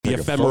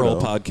the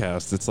ephemeral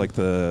podcast. It's like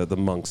the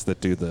monks that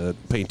do the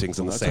paintings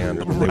in the sand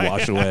and they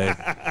wash away.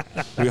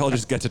 We all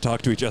just get to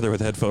talk to each other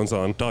with headphones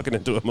on, talking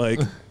into a mic.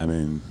 I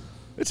mean,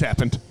 it's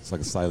happened. It's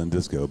like a silent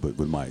disco, but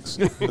with mics.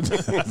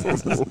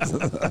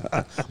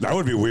 That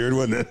would be weird,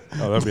 wouldn't it?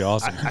 Oh, that'd be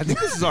awesome. I think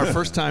this is our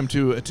first time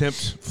to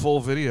attempt full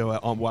video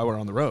while we're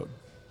on the road.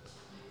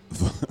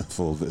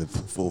 Full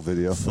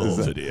video. Full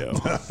video.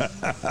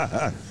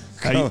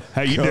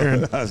 How you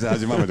doing? How's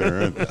your mama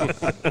doing?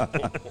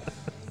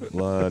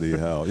 Bloody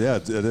hell. Yeah,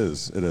 it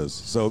is. It is.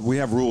 So we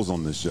have rules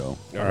on this show.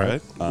 All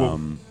right.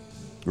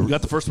 We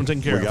got the first one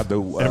taken care of. We got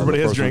Everybody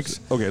the has first drinks.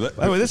 Okay.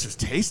 By the way, this is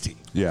tasty.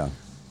 Yeah.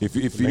 If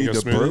you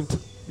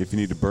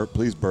need to burp,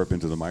 please burp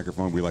into the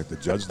microphone. We like to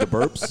judge the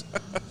burps.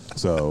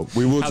 So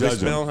we will judge how they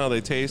smell, them. How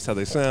they taste, how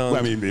they sound.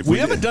 I mean, if we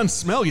haven't done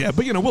smell yet,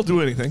 but we'll do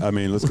anything. I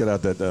mean, let's get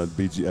out that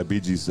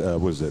BG's.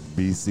 What is it?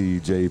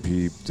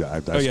 BCJP.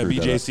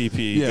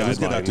 BJCP. Yeah, let's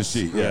get out the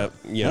sheet. Yeah,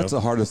 that's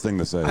the hardest thing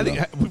to say. I think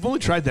we've only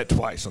tried that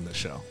twice on this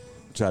show.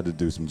 Tried to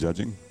do some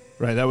judging.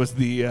 Right. That was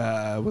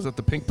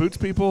the Pink Boots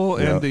people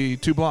and the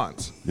two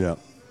blondes. Yeah.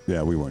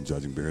 Yeah, we weren't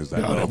judging beers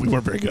that way. No, we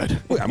weren't very good.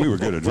 I mean, we were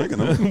good at drinking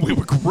them. We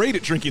were great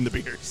at drinking the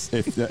beers.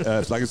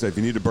 Like I said, if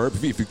you need to burp,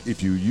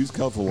 if you use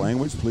colorful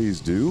language,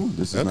 please do.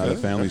 This is not a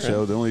family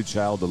show. The only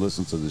child that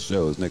listens to the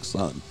show is Nick's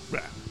son.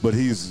 Right. But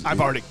I've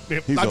already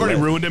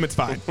ruined him. It's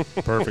fine.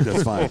 Perfect.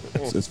 That's fine.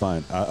 It's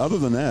fine. Other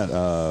than that,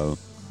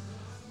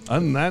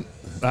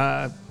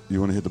 you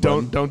want to hit the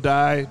button? Don't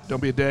die.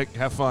 Don't be a dick.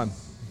 Have fun.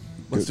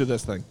 Let's do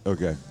this thing.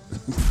 Okay.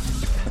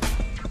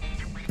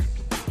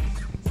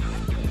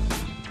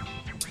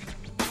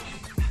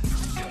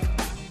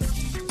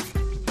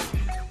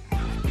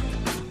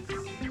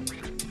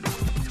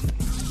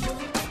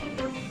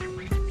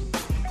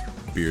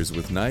 Beers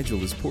with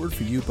Nigel is poured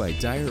for you by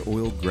Dire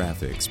Oil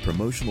Graphics,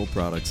 promotional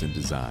products and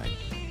design.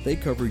 They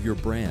cover your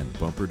brand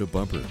bumper to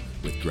bumper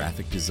with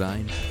graphic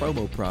design,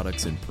 promo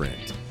products, and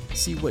print.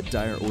 See what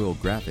Dire Oil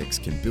Graphics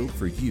can build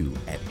for you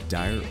at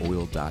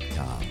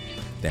direoil.com.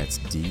 That's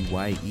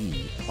DYEROIL.com.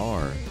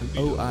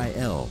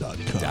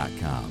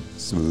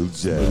 Smooth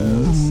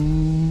jazz.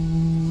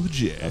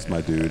 That's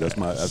my dude.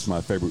 That's my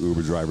favorite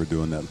Uber driver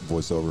doing that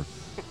voiceover.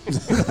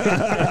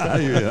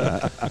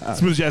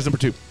 Smooth jazz number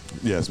 2.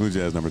 Yeah, smooth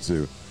jazz number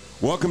 2.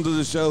 Welcome to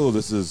the show.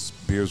 This is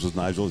Beers with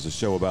Nigel. It's a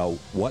show about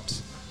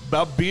what?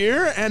 About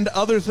beer and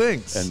other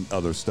things. And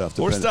other stuff.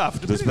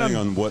 Depending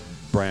on what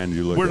brand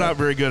you look at. We're not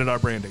very good at our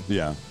branding.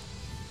 Yeah.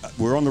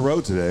 We're on the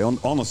road today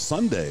on a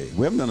Sunday.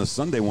 We haven't done a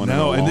Sunday one in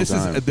a long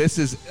time. This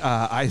is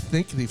I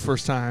think the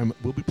first time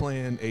we'll be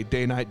playing a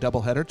day-night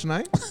doubleheader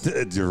tonight.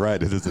 You're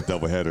right. It is a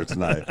doubleheader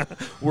tonight.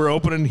 We're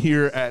opening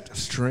here at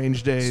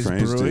Strange Days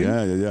Brewing.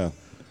 Yeah.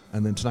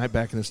 And then tonight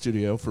back in the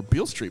studio for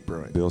Beale Street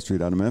Brewing. Beale Street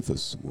out of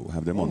Memphis. We'll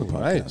have them on the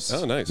podcast. Nice.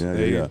 Oh, nice.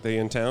 Yeah, they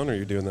in town, or are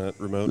you doing that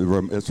remote?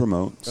 It's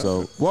remote.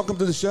 So welcome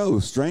to the show,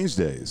 Strange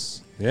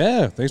Days.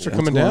 Yeah, thanks for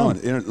coming down.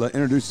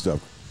 Introduce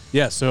yourself.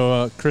 Yeah,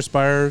 so Chris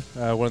Beier,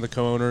 one of the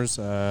co-owners,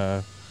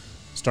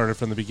 started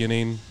from the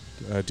beginning,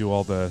 do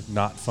all the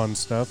not fun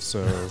stuff,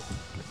 so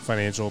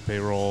financial,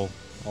 payroll,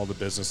 all the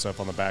business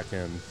stuff on the back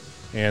end,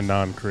 and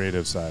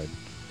non-creative side.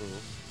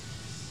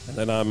 And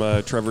then I'm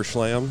Trevor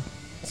Schlam.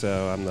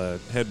 So I'm the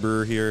head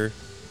brewer here,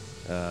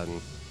 have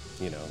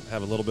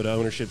a little bit of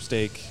ownership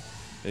stake.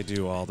 They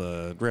do all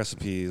the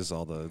recipes,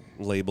 all the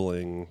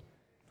labeling,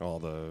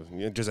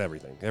 just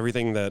everything.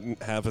 Everything that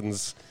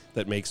happens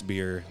that makes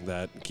beer,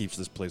 that keeps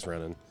this place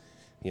running.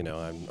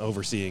 I'm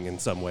overseeing in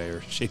some way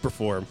or shape or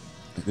form.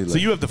 So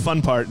you have the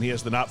fun part and he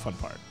has the not fun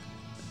part.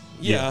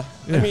 Yeah.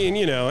 I mean,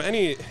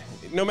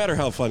 no matter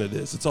how fun it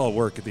is, it's all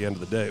work at the end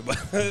of the day. But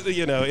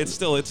it's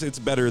still it's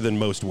better than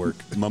most work.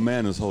 My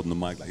man is holding the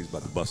mic like he's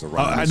about to bust a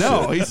rhyme. I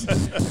know.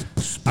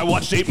 I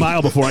watched 8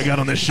 Mile before I got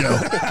on this show.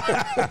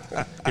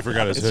 He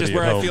forgot his hoodie. It's just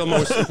where I feel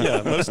most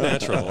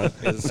natural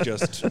is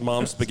just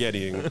mom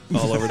spaghettiing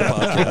all over the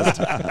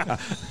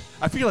podcast.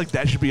 I feel like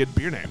that should be a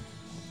beer name.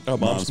 Oh,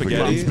 Mom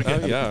Spaghetti?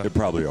 Spaghetti. Oh, yeah. It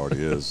probably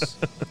already is.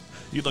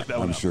 You'd look that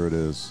one I'm up. sure it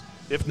is.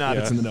 If not,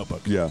 it's in the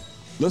notebook. Yeah.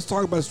 Let's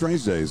talk about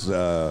Strange Days.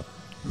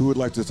 Who would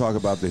like to talk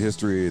about the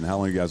history and how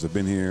long you guys have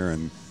been here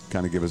and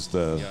kind of give us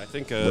the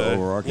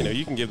overarching?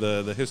 You can give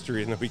the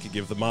history and then we could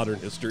give the modern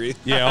history.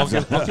 Yeah, I'll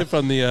give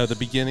from the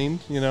beginning,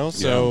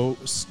 So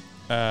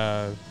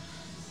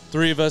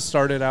 3 of us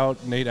started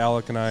out, Nate,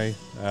 Alec, and I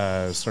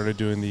started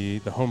doing the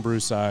homebrew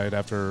side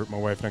after my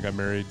wife and I got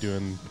married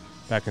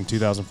back in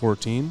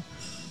 2014.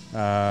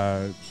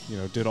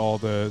 Did all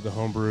the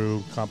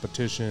homebrew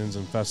competitions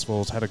and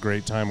festivals, had a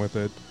great time with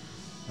it.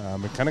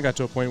 It kind of got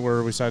to a point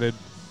where we decided,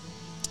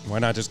 why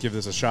not just give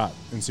this a shot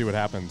and see what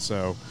happens?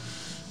 So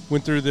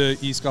went through the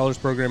e-scholars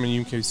program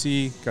in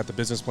UMKC, got the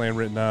business plan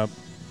written up,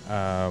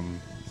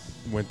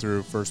 went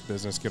through First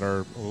Business, get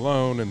our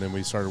loan, and then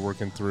we started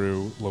working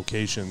through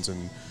locations.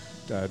 And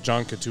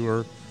John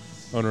Couture,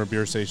 owner of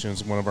Beer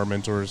Stations, one of our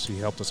mentors, he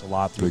helped us a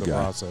lot through the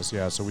process.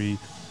 Yeah, so we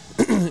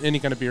any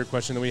kind of beer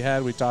question that we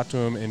had, we talked to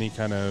him. Any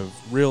kind of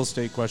real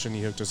estate question,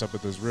 he hooked us up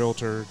with his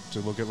realtor to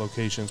look at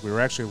locations. We were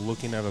actually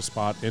looking at a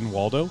spot in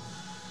Waldo.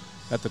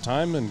 at the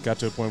time, and got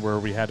to a point where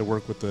we had to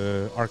work with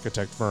the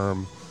architect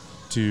firm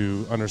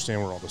to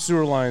understand where all the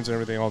sewer lines and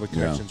everything, all the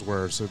connections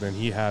were. So then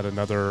he had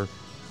another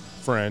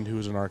friend who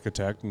was an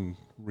architect and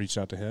reached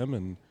out to him,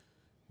 and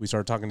we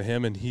started talking to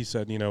him, and he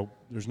said,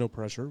 there's no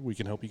pressure. We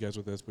can help you guys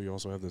with this, but we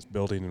also have this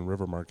building in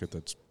River Market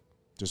that's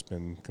just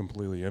been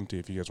completely empty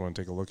if you guys want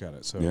to take a look at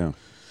it. So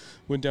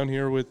went down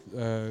here with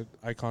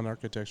Icon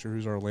Architecture,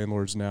 who's our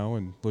landlords now,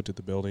 and looked at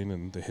the building,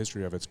 and the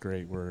history of it's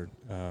great. Where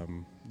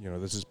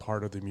this is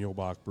part of the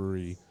Muehlbach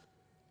Brewery.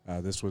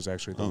 This was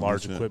actually the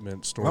large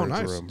equipment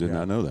storage room. Did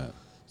not know that.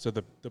 So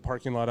the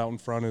parking lot out in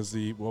front is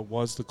what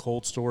was the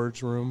cold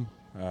storage room.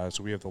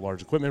 So we have the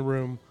large equipment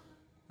room.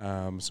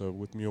 So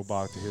with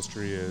Muehlbach, the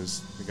history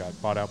is they got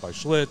bought out by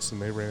Schlitz,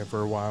 and they ran it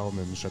for a while and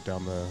then shut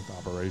down the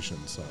operation.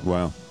 So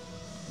wow.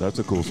 That's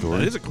a cool story.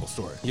 That is a cool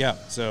story. Yeah.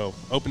 So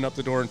opened up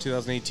the door in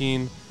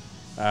 2018.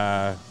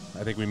 I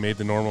think we made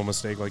the normal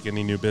mistake like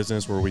any new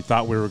business where we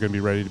thought we were going to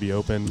be ready to be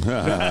open.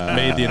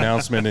 Made the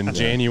announcement in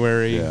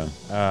January.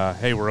 Yeah.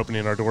 Hey, we're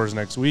opening our doors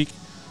next week.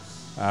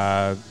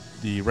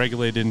 The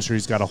regulated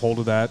industries got a hold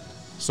of that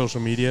social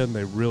media, and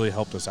they really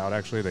helped us out,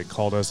 actually. They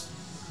called us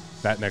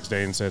that next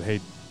day and said, hey,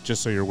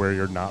 just so you're aware,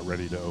 you're not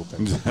ready to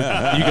open. You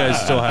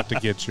guys still have to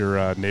get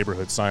your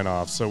neighborhood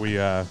sign-off. So we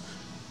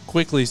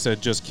quickly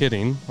said, just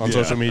kidding, on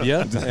social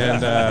media,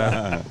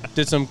 and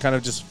did some kind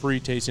of just free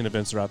tasting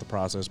events throughout the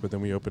process. But then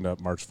we opened up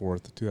March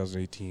 4th,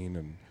 2018,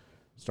 and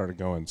started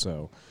going.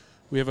 So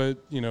we have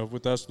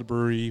with us, the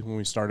brewery, when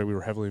we started, we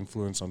were heavily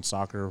influenced on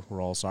soccer.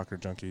 We're all soccer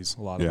junkies,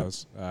 a lot of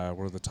us.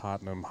 We're the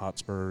Tottenham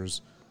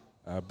Hotspurs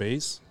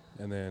base,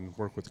 and then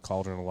work with the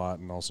Cauldron a lot,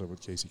 and also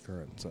with Casey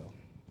Curran. So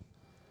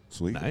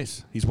sweet.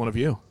 Nice. He's one of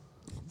you.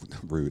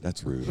 Rude.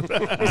 That's rude.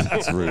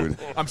 That's rude.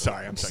 I'm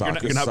sorry.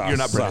 You're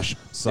not British.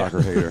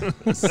 Soccer hater.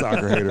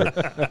 Soccer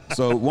hater.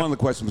 So one of the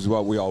questions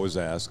we always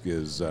ask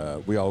is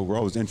we're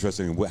always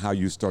interested in how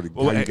you started.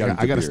 Well, I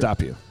got to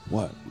stop you.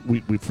 What?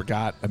 We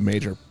forgot a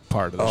major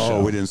part of the show.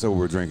 Oh, we didn't say what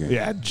we're drinking.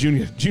 Yeah,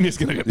 Junior's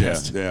gonna get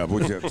pissed. Yeah.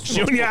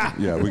 Junior.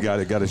 Yeah, we got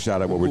to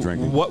shout out what we're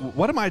drinking.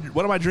 What am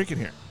I drinking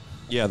here?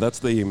 Yeah, that's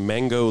the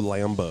Mango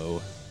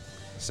Lambo.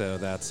 So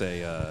that's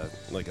a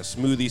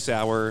smoothie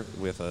sour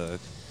with a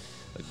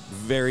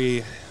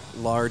very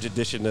large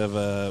addition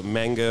of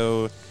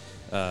mango,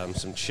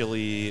 some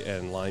chili,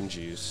 and lime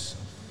juice.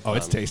 Oh,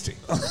 it's tasty.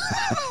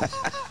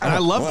 And I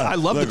love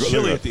the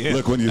chili at the end.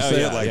 Look, when you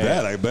say it like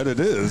that, I bet it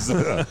is.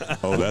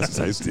 Oh, that's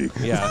tasty.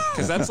 Yeah,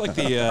 because that's like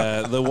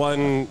the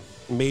one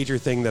major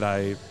thing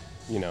that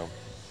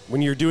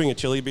when you're doing a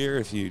chili beer,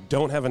 if you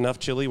don't have enough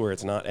chili where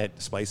it's not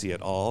spicy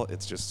at all,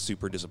 it's just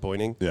super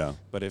disappointing. Yeah.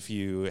 But if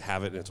you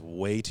have it and it's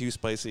way too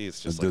spicy, it's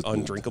just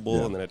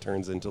undrinkable, and then it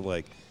turns into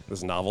like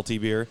this novelty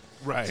beer.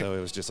 Right. So it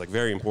was just like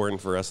very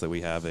important for us that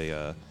we have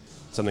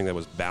something that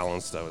was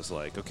balanced. I was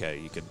like, okay,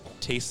 you could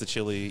taste the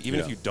chili, even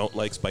if you don't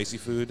like spicy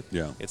food.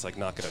 Yeah. It's like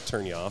not going to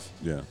turn you off.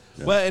 Yeah.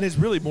 Well, and it's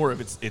really more of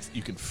it's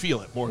you can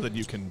feel it more than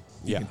you can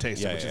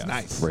taste it, which is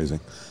nice. Phrasing.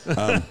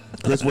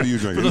 Chris, what are you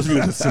drinking? For those of you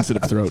with a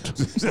sensitive throat.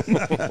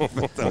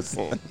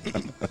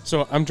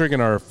 So I'm drinking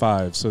our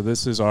 5. So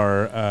this is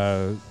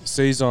our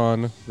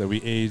Saison that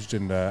we aged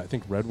in, I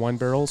think, red wine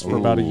barrels for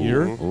about a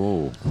year.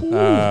 Oh,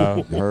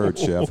 heard,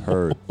 chef,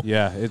 heard.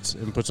 Yeah,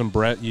 and put some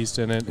Brett yeast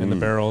in it in the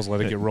barrels,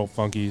 let it get real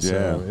funky.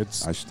 So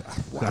it's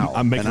wow.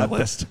 I'm making a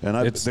list. And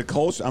the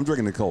Kolsch, I'm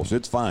drinking the Kolsch.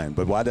 It's fine,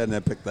 but why didn't I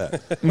pick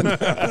that?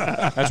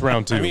 That's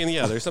round 2. I mean,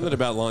 there's something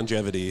about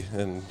longevity,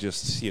 and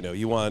just if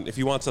you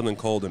want something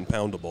cold and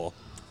poundable,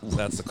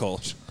 that's the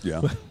Kolsch.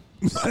 Yeah.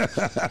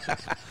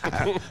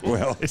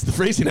 Well, it's the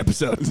phrasing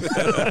episode.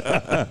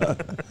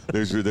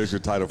 there's your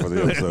title for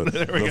the episode,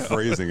 the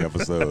phrasing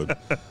episode.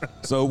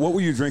 So, what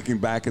were you drinking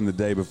back in the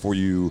day before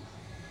you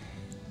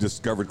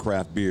discovered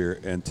craft beer?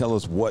 And tell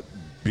us what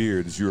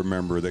beer did you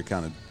remember that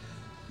kind of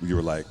you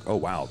were like, oh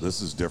wow,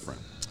 this is different.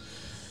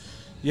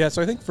 Yeah,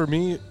 so I think for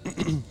me,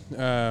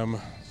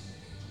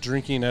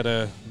 drinking at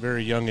a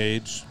very young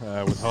age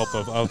with help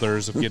of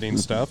others of getting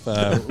stuff,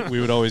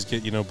 we would always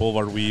get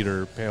Boulevard Wheat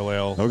or Pale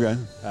Ale. Okay.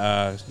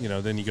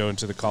 Then you go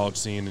into the college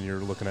scene and you're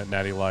looking at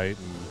Natty Light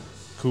and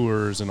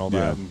Coors and all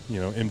that, and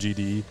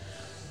MGD.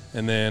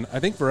 And then I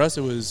think for us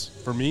it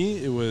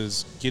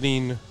was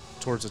getting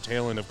towards the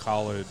tail end of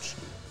college,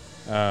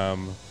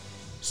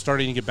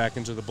 starting to get back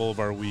into the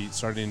Boulevard Wheat,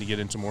 starting to get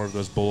into more of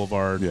those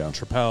Boulevard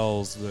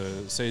Tripels,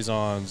 the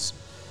Saisons,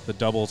 the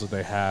doubles that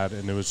they had,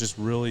 and it was just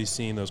really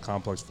seeing those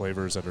complex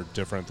flavors that are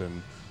different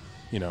than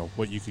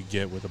what you could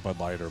get with a Bud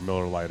Light or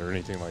Miller Lite or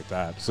anything like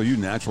that. So you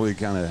naturally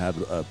kind of had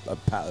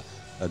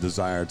a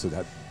desire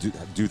to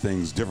do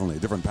things differently, a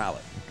different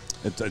palate.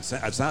 It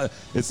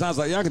sounds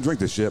like I can drink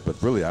this shit,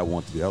 but really I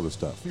want the other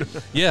stuff.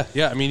 Yeah.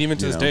 I mean, even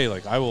to this day,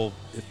 like I will,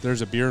 if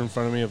there's a beer in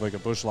front of me of like a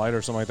Busch Light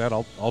or something like that,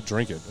 I'll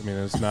drink it. I mean,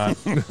 it's not.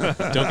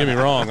 Don't get me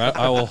wrong.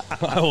 I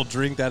will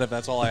drink that if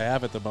that's all I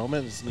have at the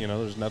moment.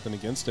 There's nothing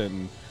against it.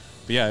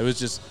 But yeah, it was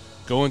just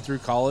going through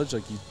college.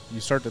 Like you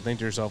start to think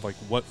to yourself, like,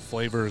 what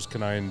flavors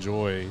can I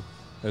enjoy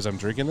as I'm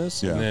drinking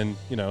this? Yeah. And then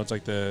it's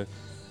like the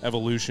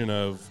evolution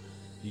of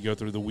you go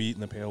through the wheat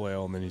and the pale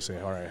ale, and then you say,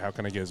 all right, how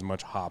can I get as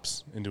much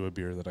hops into a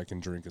beer that I can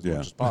drink as Yeah.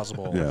 much as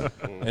possible? Yeah.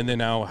 And then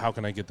now, how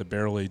can I get the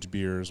barrel-aged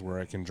beers where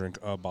I can drink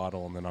a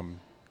bottle and then I'm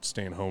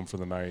staying home for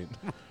the night?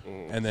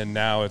 And then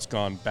now it's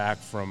gone back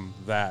from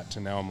that to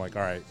now I'm like,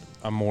 all right,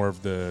 I'm more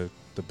of the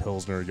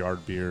Pilsner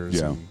yard beers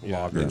Yeah. and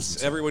Yeah,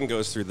 lagers. everyone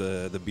goes through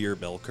the beer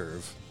bell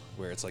curve,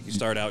 where it's like you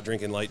start out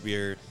drinking light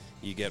beer,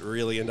 you get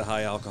really into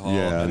high alcohol,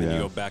 Yeah, and then yeah.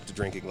 you go back to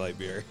drinking light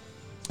beer.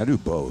 I do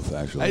both,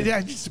 actually. Yeah,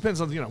 it just depends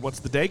on what's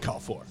the day call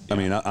for. I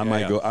mean, I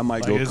might yeah. go. I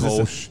might Like, go is this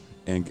a- Kolsch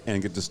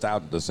and get the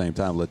stout at the same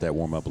time. Let that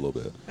warm up a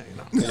little bit.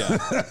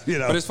 Yeah. You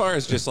know. But as far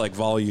as just like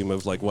volume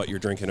of like what you're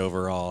drinking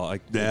overall,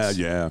 like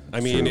Yeah. I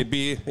mean, True. it'd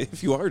be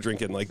if you are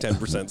drinking like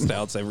 10%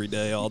 stouts every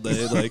day, all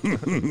day, like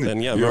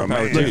then yeah, You're more a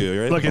power man. to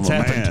you, right? Look, it's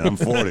I'm a happened. man.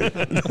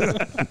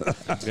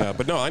 I'm 40. Yeah,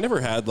 but no, I never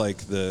had like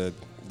the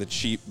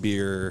cheap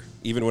beer.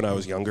 Even when I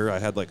was younger, I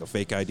had like a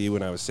fake ID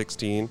when I was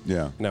 16.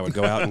 Yeah. and I would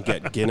go out and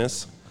get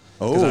Guinness.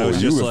 'Cause Oh, I was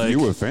just you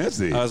were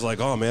fancy. I was like,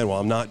 oh man, well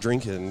I'm not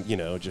drinking,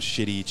 just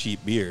shitty cheap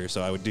beer. So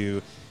I would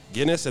do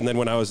Guinness, and then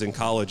when I was in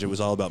college, it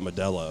was all about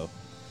Modelo.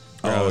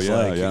 Where I Oh, was yeah,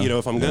 like, yeah.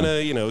 if I'm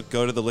gonna,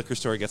 go to the liquor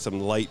store, get some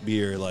light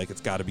beer, like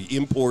it's got to be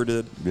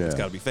imported. Yeah. It's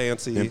got to be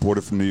fancy.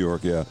 Imported from New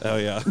York. Yeah. Oh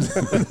yeah.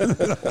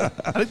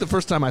 I think the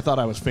first time I thought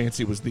I was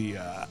fancy was the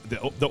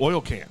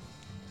oil can.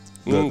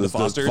 The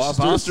Foster's.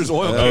 Foster's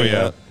oil can. Oh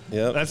yeah.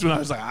 Yeah. That's when I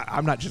was like,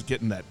 I'm not just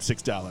getting that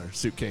 $6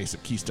 suitcase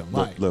of Keystone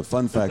Light. The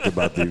fun fact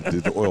about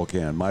the oil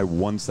can: my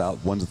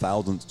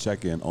 1,000th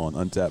check-in on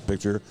Untapped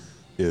Picture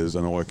is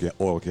an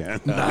oil can.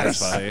 That's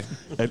funny.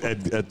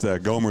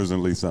 at Gomer's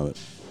and Lee Summit.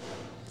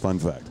 Fun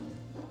fact.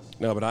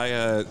 No, but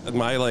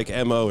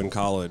my MO in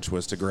college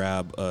was to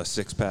grab a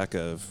 6-pack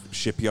of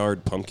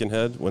Shipyard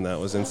Pumpkinhead when that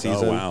was in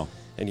season. Oh, wow.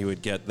 And you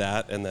would get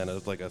that, and then a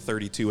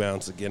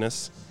 32-ounce of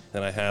Guinness.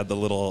 And I had the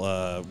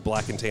little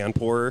black and tan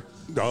pourer.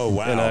 Oh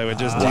wow! And I would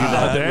just do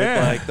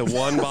that with the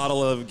one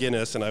bottle of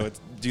Guinness, and I would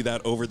do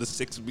that over the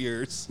 6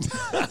 beers.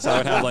 So I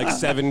would have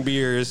 7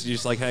 beers,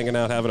 just hanging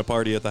out, having a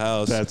party at the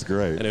house. That's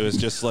great. And it was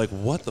just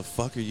what the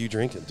fuck are you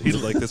drinking, dude?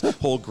 This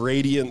whole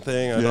gradient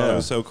thing. I thought it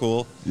was so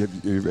cool. Have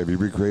you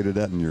recreated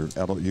that in your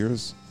adult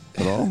years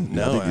at all?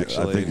 No, I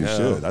think you no.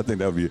 should. I think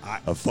that would be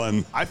a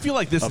fun. I feel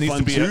like this a needs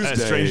fun to be a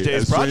Strange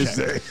Days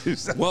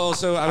project. Well,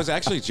 so I was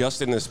actually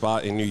just in this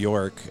spot in New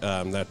York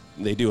that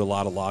they do a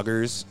lot of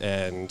lagers,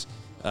 and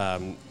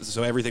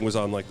so everything was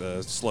on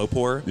the slow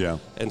pour. Yeah.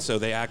 And so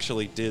they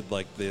actually did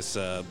this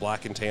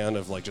black and tan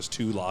of just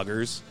 2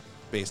 lagers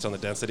based on the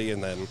density,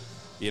 and then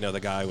the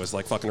guy was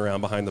fucking around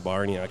behind the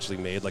bar, and he actually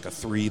made a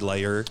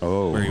 3-layer.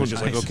 Oh, where he was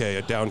just nice.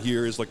 okay, down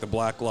here is the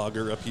black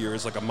lager, up here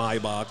is a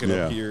Maybach, and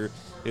Yeah. up here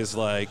is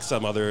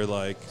some other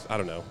I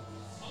don't know,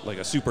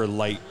 a super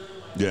light.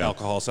 Yeah.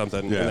 Alcohol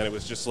something, Yeah. and then it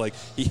was just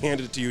he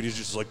handed it to you, and he's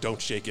just don't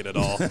shake it at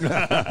all.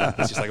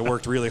 It's just I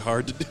worked really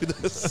hard to do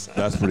this.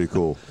 That's pretty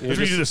cool. If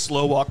you just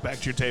slow walk back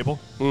to your table.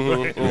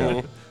 Right?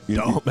 Yeah.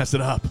 Don't mess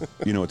it up.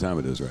 You know what time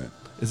it is, right?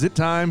 Is it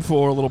time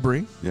for a little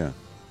brie? Yeah.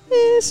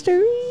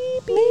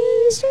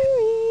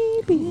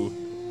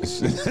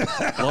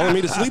 Lulling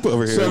me to sleep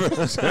over here.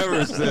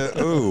 Trevor said,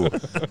 ooh.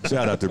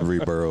 Shout out to Bree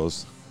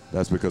Burrows.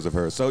 That's because of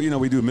her. So,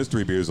 we do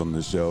mystery beers on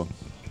this show.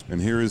 And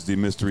here is the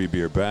mystery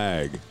beer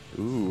bag.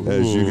 Ooh.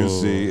 As you can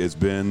see, it's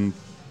been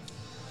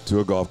to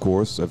a golf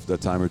course a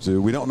time or two.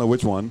 We don't know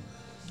which one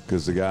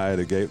because the guy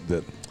that gave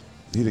that,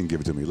 he didn't give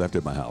it to me. He left it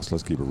at my house.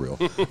 Let's keep it real.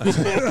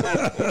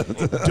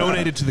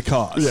 Donated to the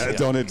cause. Yeah,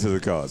 donate to the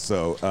cause.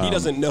 So He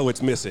doesn't know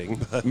it's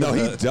missing. But No,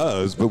 he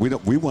does, but we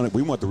don't. We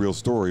want the real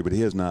story, but he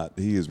has not.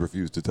 He has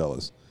refused to tell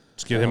us.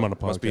 Just get him on a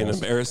podcast. Must be an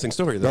embarrassing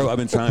story, though. Bro, I've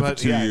been trying for But,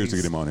 2 yeah, years to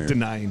he's get him on here.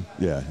 Denying.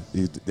 Yeah,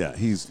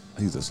 he's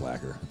a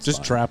slacker. It's Just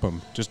fine. trap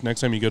him. Just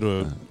next time you go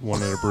to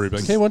one at a brewery, be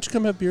like, hey, why don't you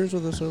come have beers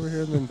with us over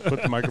here? And then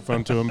put the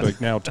microphone to him, be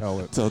like, now tell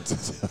it.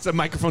 Is that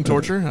microphone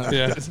torture?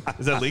 Yeah. Is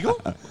that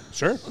legal?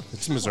 Sure.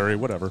 It's Missouri,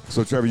 whatever.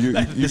 So Trevor, you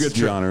This get is the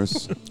true.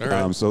 honors. All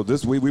right. So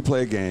this week we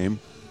play a game.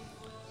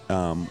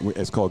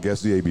 It's called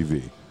Guess the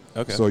ABV.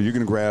 Okay. So you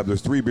can grab.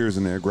 There's 3 beers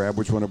in there. Grab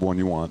whichever one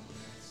you want.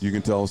 You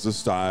can tell us the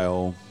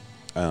style.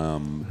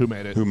 Who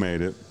made it? Who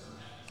made it?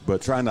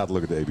 But try not to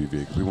look at the ABV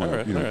because we want All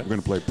right, to. all right. We're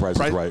going to play Price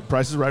is Right.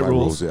 Price is Right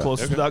rules. Yeah.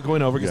 Closest without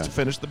going over gets Yeah. to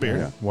finish the beer.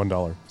 Yeah.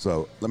 $1.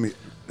 So let me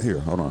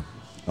hold on.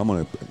 I'm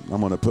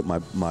gonna put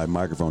my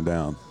microphone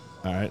down.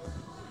 All right.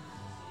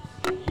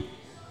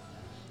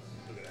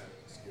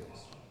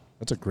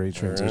 That's a great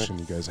transition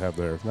you guys have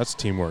there. That's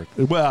teamwork.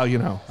 Well,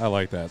 I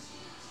like that.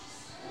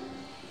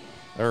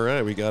 All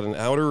right, we got an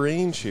outer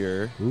range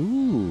here.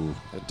 Ooh.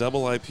 A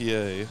double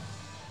IPA.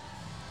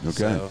 Okay.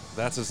 So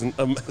that's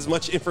as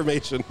much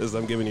information as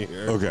I'm giving you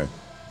here. Okay.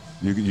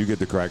 You get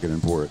to crack it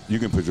and pour it. You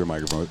can put your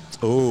microphone.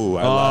 Oh,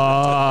 I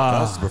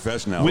like that's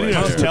professional. We right didn't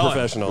have there. to tell him.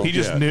 Professional. He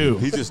just Yeah. knew.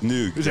 He just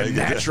knew. It was a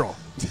natural.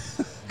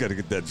 Got to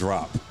get that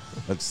drop.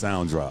 That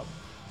sound drop.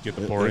 Get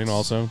the pouring It's-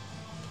 also.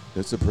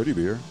 It's a pretty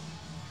beer.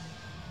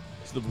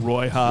 It's the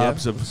Roy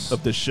Hobbs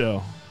of this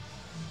show.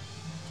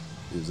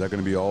 Is that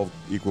going to be all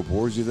equal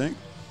pours, you think?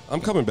 I'm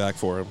coming back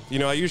for him.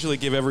 I usually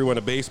give everyone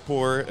a base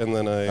pour, and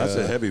then That's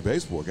a heavy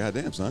base pour.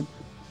 Goddamn, son.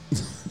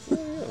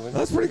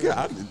 That's pretty good.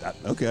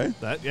 Okay.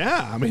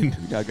 I mean,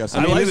 I got I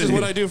some. mean, this it. is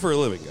what I do for a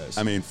living, guys.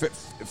 I mean,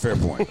 fair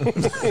point.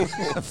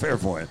 Fair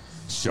point.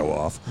 Show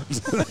off.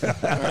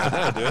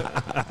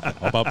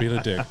 All about being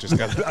a dick. Just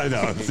got. I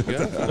know.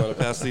 Yeah, I'm going to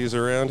pass these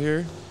around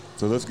here.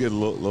 So let's get a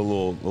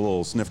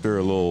little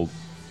snifter,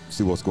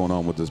 see what's going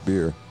on with this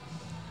beer.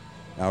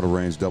 Outer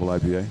Range Double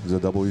IPA. Is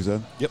that double you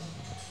said? Yep.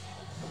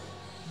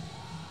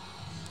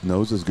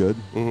 Nose is good.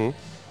 Mm-hmm.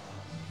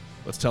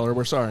 let's tell her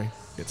we're sorry.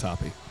 It's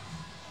hoppy.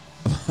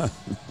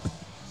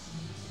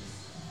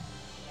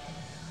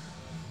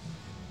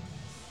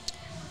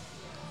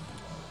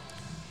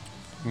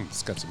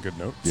 It's got some good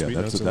notes. Yeah, sweet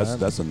notes in that.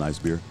 that's a nice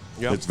beer.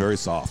 Yeah. It's very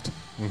soft.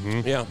 Yeah,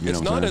 You know it's what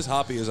I'm not saying? as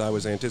hoppy as I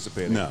was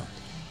anticipating. No.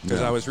 Because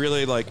No. I was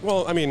really like,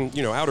 well, I mean,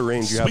 Outer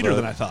Range, you Sweeter have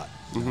than I thought.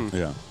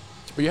 Yeah.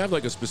 you have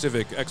like a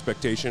specific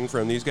expectation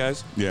from these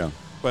guys. Yeah.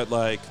 But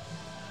like,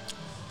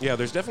 yeah,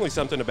 there's definitely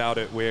something about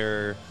it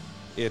where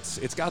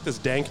it's got this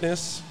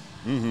dankness,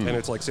 and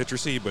it's like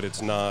citrusy, but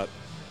it's not,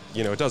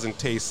 it doesn't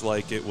taste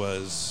like it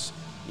was,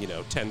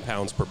 10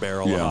 pounds per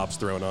barrel of Yeah. hops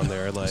thrown on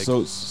there. Like,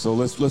 So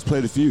let's play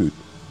the feud.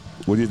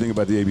 What do you think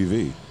about the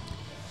ABV?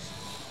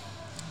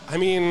 I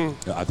mean,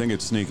 I think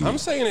it's sneaky. I'm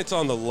saying it's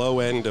on the low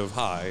end of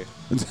high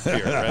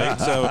here, right?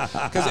 So,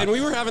 and we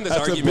were having this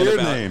That's a argument beer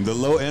about name, the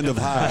low end of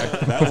high.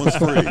 That one's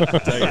free.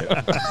 Take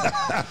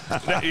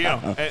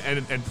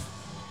it. And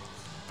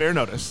fair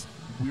notice,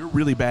 we're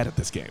really bad at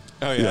this game.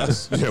 Oh yeah.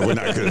 Yes. Yeah, we're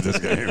not good at this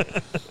game.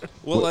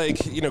 Well,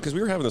 because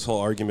we were having this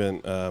whole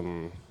argument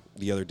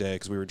the other day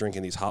because we were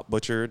drinking these Hop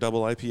Butcher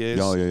double IPAs.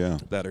 Oh, yeah.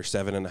 That are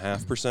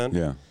 7.5%.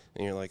 Yeah.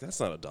 And you're like, that's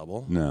not a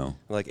double. No.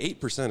 Like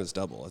 8% is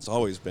double. It's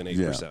always been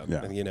 8%.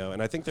 Yeah. And, and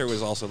I think there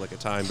was also like a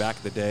time back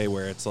in the day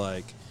where it's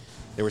like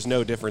there was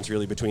no difference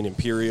really between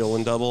Imperial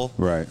and double.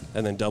 Right.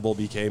 And then double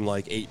became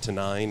like 8 to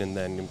 9, and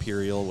then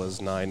Imperial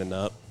was 9 and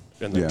up,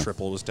 and then Yeah.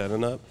 triple was 10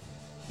 and up.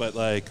 But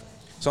like,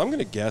 so I'm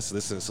gonna guess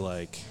this is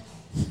like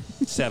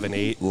 7,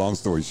 8. Long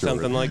story short.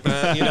 Something like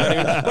that. You know what I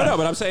mean? But no,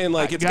 but I'm saying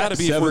like it's got to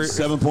be if we're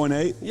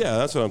 7.8. Yeah,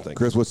 that's what I'm thinking.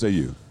 Chris, what say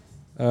you?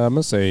 I'm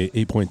gonna say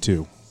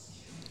 8.2.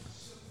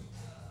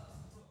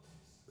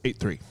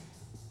 8.3.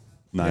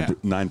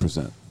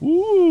 9%.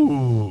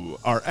 Ooh,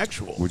 our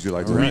actual. Would you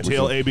like to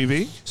retail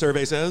ABV?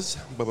 Survey says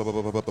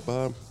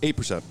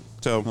 8%.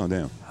 So Oh,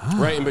 damn.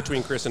 right in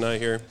between Chris and I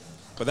here.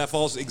 But that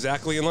falls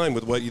exactly in line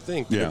with what you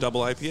think. Yeah. Your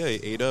double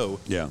IPA, 8.0.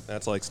 Yeah.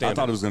 That's like I standard.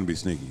 thought it was going to be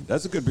sneaky.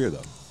 That's a good beer,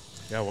 though.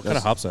 Yeah, what kind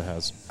of hops that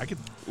has? I could.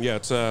 Yeah,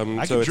 it's I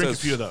so could it drink a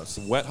says few of those.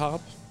 Wet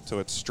hop, so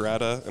it's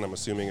Strata, and I'm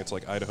assuming it's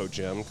like Idaho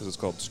Gem because it's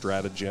called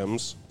Strata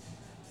Gems.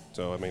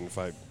 So I mean,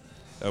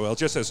 it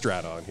just says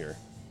Strata on here.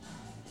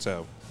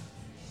 So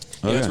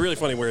Oh, it's yeah. really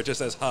funny where it just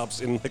says hops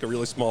in like a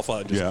really small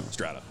font, and just Yeah.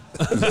 Strata.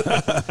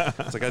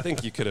 It's like I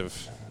think you could have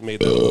made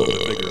that a little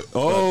bit bigger.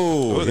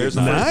 Oh, There's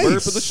the nice.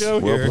 first burp of the show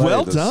Well here. played.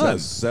 Well It done.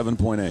 says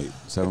 7.8.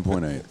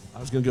 7.8. I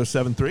was going to go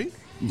 7.3.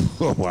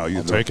 Oh, wow.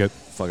 You're take it.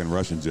 Fucking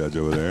Russian judge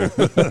over there.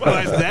 Well,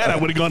 as that, I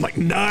would have gone like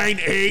 9.8.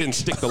 Didn't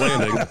stick the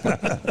landing.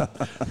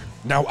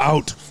 Now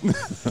out.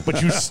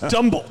 But you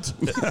stumbled.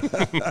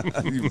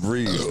 You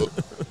breathed.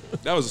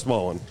 That was a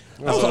small one.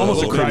 That was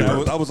almost a cry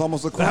burp. That was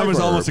almost a cry That was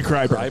burp. almost a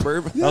cry Cry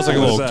burp. burp. That was like a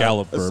little What's that?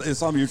 gallop burp. It's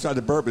something you tried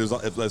to burp. It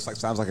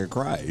sounds like a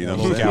cry. You know A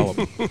what I'm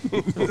little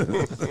saying?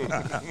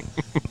 gallop.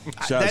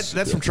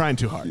 That's from trying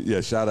too hard.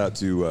 Yeah, shout out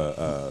to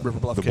River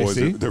Bluff the boys,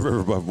 KC. the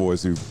River Bluff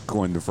boys who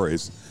coined the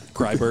phrase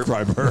Cry burp.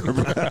 Cry burp.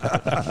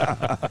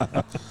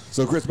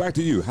 So, Chris, back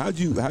to you. How'd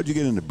you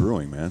get into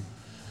brewing, man?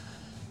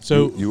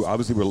 So You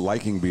obviously were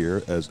liking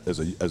beer as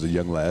a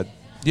young lad.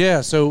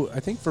 yeah, so I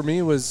think for me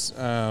it was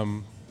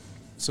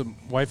so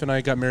wife and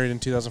I got married in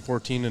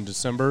 2014 in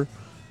December,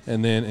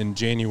 and then in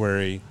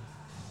January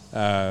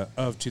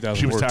of 2014.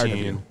 She was tired of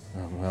you.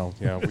 Oh, well,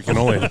 yeah, we can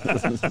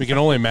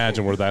only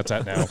imagine where that's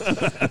at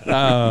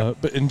now.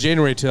 But in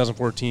January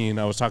 2014,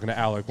 I was talking to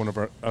Alec, one of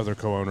our other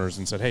co-owners,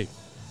 and said, "Hey,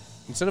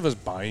 instead of us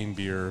buying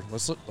beer,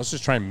 let's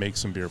just try and make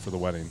some beer for the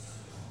wedding."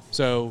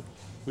 So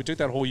we took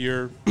that whole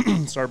year,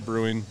 started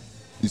brewing.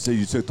 You say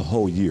you took the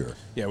whole year.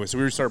 Yeah, so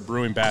we started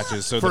brewing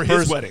batches. So For the his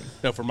first wedding?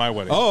 No, for my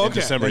wedding. Oh, In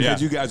okay. December, And yeah.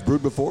 had you guys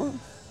brewed before?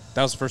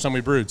 That was the first time we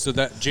brewed. So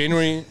that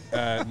January,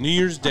 New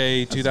Year's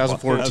Day,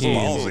 2014. That's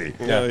ballsy.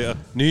 Yeah.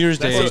 New Year's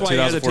Day, That's why you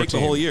had to 2014. take the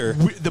whole year.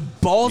 The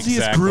ballsiest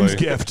Exactly. groom's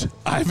gift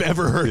I've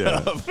ever heard Yeah.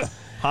 of.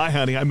 Hi,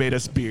 honey, I made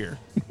us beer.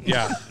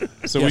 Yeah.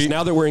 So Yes, we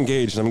now that we're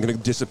engaged, I'm going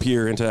to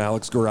disappear into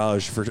Alec's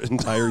garage for an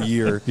entire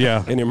year.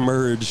 Yeah. And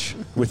emerge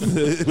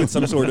with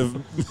some sort of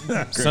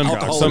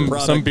alcoholic some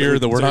product beer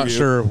that we're not serve you.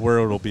 sure where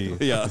it'll be.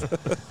 Yeah.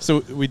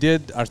 So we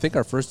did. I think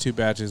our first two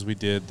batches we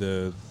did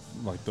the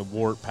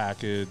wort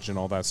package and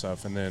all that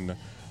stuff, and then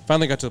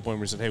finally got to the point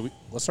where we said, "Hey,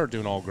 let's start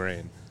doing all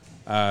grain."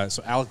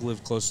 So Alec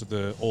lived close to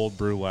the old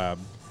brew lab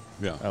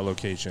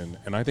location,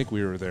 and I think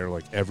we were there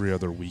like every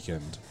other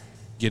weekend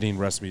getting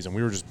recipes, and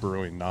we were just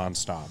brewing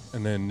nonstop.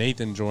 And then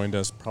Nathan joined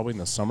us probably in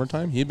the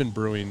summertime. He'd been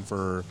brewing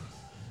for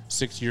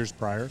 6 years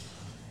prior,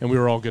 and we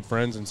were all good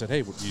friends and said, "Hey,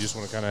 you just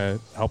want to kind of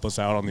help us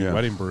out on the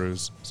wedding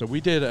brews?" So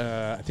we did,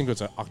 I think it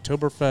was an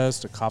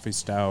Oktoberfest, a coffee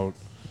stout.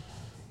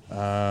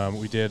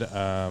 We did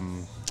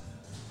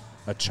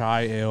a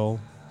chai ale,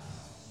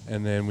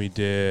 and then we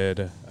did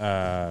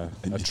a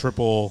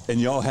triple. And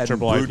y'all hadn't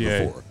triple brewed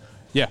IPA. before.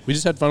 Yeah, we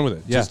just had fun with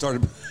it. Yeah. Just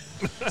started.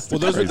 Well,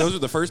 those are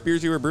the first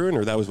beers you were brewing,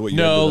 or that was what you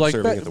No, ended up like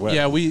serving at the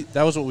wedding? yeah,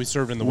 that was what we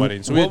served in the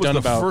wedding. So we what had was done the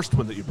about first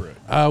one that you brewed?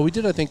 we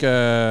did I think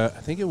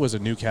it was a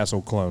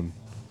Newcastle clone.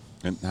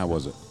 And how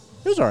was it?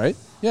 It was all right.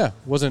 Yeah,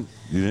 wasn't.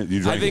 You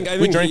drank it? I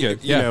We think drank you,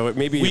 it, You yeah. know,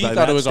 maybe We by thought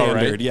that it was all right.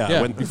 standard, yeah.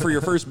 Yeah. When, for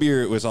your first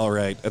beer, it was all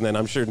right, and then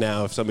I'm sure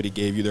now if somebody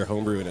gave you their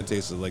homebrew and it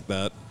tasted like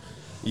that,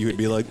 you would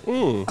be like,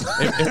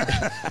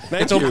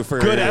 thank you for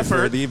good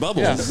effort. for the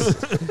bubbles.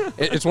 Yeah.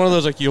 It's one of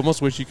those like you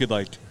almost wish you could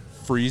like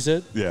freeze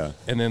it. Yeah.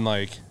 And then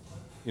like,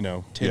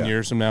 10 Yeah.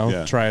 years from now,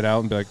 Yeah. try it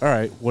out and be like, all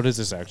right, what does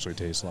this actually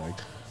taste like?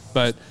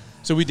 But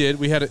so we did.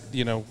 We had it,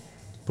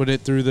 put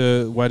it through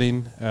the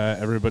wedding.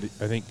 Everybody,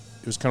 I think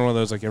it was kind of one of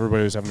those like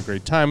everybody was having a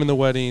great time in the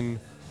wedding,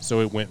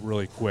 so it went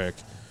really quick.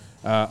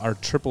 Our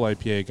triple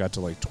IPA got to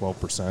like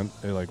 12%.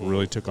 It like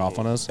really took off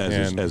on us.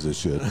 As it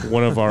should.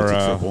 One of our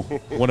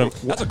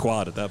That's a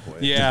quad at that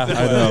point. yeah,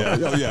 I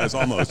know. Yeah, it's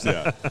almost,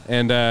 yeah.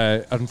 And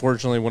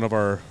unfortunately, one of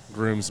our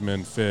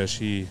groomsmen, Fish,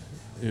 he's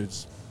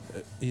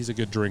a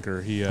good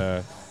drinker. He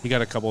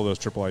got a couple of those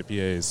triple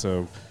IPAs.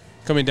 So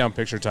coming down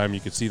picture time, you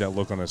could see that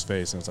look on his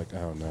face, and it's like,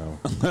 oh no,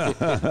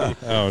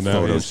 oh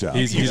no. Photoshop.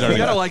 He's You already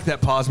gotta like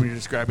that pause when you're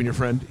describing your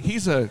friend.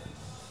 He's a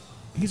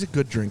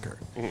good drinker.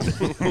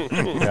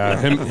 yeah.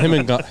 Him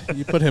and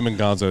you put him and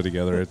Gonzo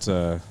together. It's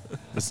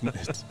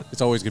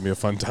always gonna be a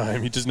fun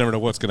time. You just never know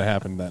what's gonna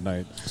happen that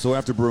night. So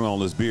after brewing all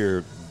this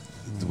beer,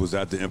 was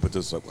that the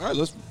impetus of, all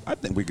right, I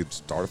think we could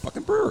start a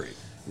fucking brewery?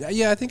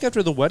 Yeah. I think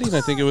after the wedding,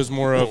 I think it was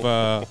more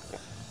of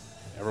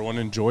everyone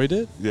enjoyed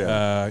it.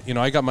 Yeah.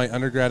 I got my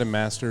undergrad and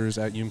master's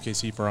at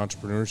UMKC for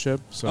entrepreneurship,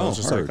 so I was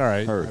just heard,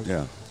 like, all right.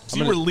 yeah. So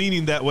you were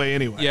leaning that way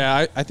anyway.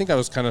 Yeah, I think I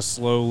was kind of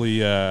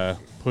slowly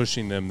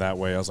pushing them that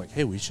way. I was like,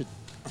 hey, we should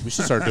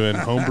start doing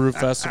homebrew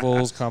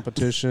festivals,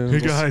 competitions. Hey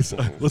guys,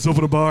 let's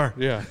open a bar.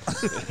 Yeah.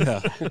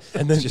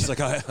 And then just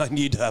like I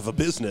need to have a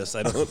business.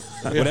 I don't,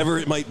 whatever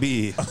it might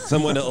be,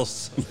 someone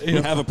else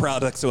have a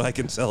product so I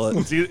can sell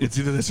it. It's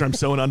either this or I'm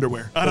sewing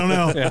underwear. I don't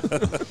know.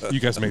 Yeah. You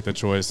guys make the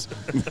choice.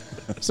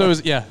 So it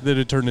was, then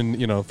it turned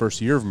in,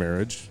 first year of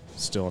marriage,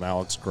 still in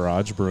Alex's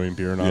garage brewing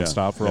beer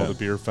nonstop for all the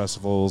beer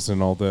festivals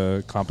and all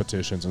the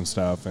competitions and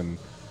stuff. And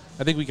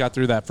I think we got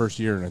through that first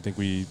year, and I think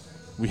we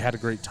had a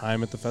great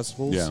time at the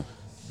festivals. Yeah.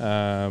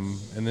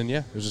 And then,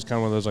 it was just kind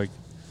of one of those, like,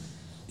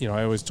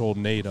 I always told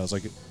Nate, I was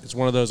like, it's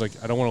one of those, like,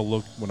 I don't want to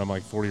look when I'm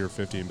like 40 or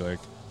 50 and be like,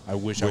 I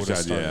wish I would have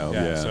started.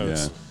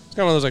 It's kind of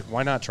one of those, like,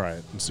 why not try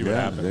it and see what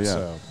happens?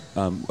 Yeah.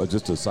 So.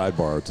 Just a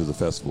sidebar to the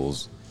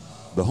festivals.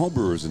 The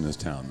homebrewers in this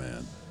town,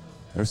 man,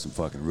 there's some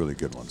fucking really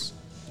good ones.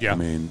 Yeah. I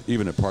mean,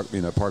 even at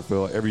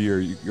Parkville, every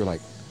year you're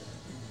like,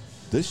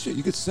 this shit,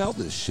 you could sell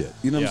this shit.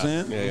 You know what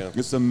I'm saying? Yeah.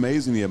 It's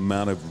amazing the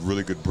amount of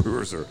really good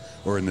brewers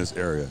are in this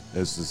area.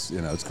 It's just,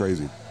 it's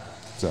crazy.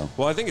 So.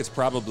 Well, I think it's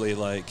probably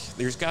like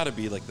there's got to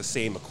be like the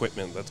same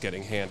equipment that's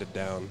getting handed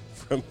down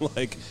from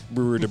like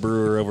brewer to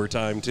brewer over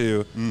time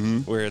too. Mm-hmm.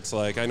 Where it's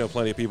like I know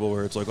plenty of people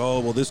where it's like, oh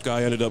well, this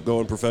guy ended up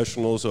going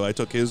professional, so I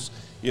took his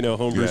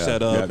homebrew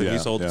setup and he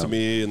sold it to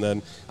me, and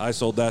then I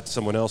sold that to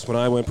someone else when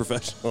I went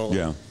professional.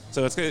 Yeah.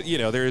 So it's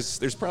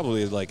there's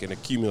probably like an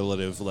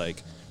accumulative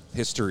like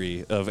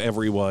history of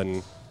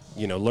everyone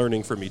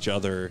learning from each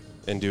other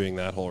and doing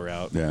that whole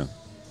route. Yeah.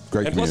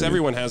 Great and plus, community.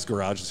 everyone has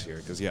garages here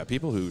because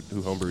people who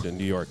homebrewed in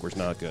New York were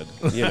not good.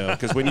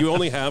 Because when you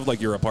only have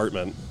like your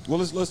apartment. Well,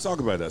 let's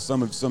talk about that.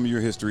 Some of your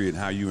history and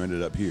how you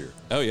ended up here.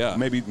 Oh yeah.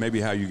 Maybe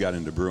how you got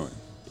into brewing.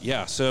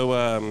 Yeah.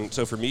 So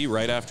for me,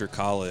 right after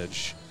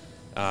college,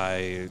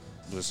 I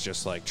was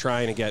just like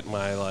trying to get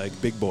my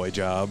like big boy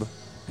job,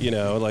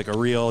 like a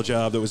real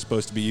job that was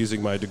supposed to be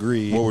using my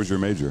degree. What was your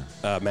major?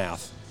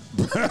 Math.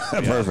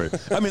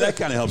 Perfect. I mean, that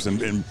kind of helps.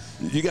 And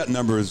you got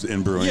numbers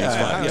in brewing.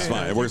 Yeah, it's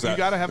fine. It works out. You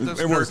got to have those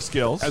it nerd works.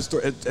 skills.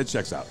 It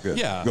checks out. Good.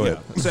 Yeah. Go ahead.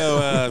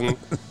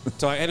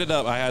 So I ended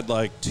up, I had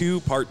like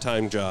 2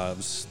 part-time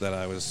jobs that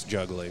I was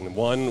juggling.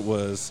 One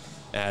was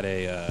at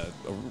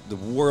the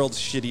world's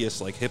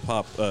shittiest like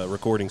hip-hop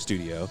recording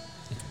studio.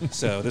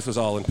 So this was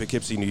all in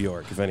Poughkeepsie, New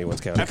York, if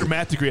anyone's counting. After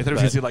math degree, I thought it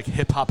was going to say like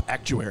hip hop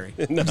actuary.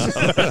 No.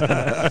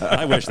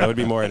 I wish that would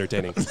be more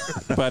entertaining.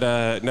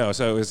 But no,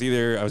 so it was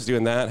either I was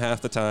doing that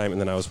half the time, and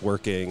then I was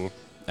working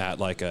at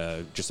like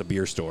just a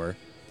beer store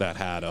that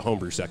had a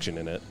homebrew section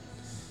in it.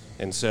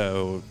 And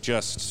so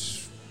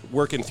just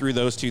working through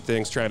those 2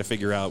 things, trying to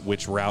figure out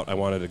which route I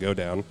wanted to go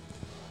down.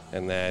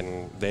 And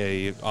then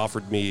they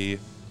offered me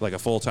like a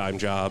full-time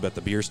job at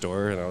the beer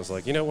store, and I was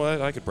like, you know what,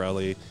 I could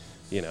probably,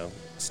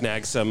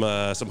 snag some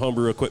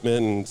homebrew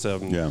equipment and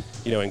some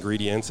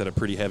ingredients at a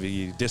pretty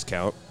heavy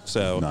discount.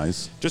 So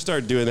nice. Just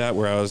started doing that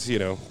where I was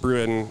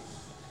brewing.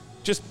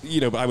 Just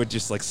I would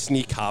just like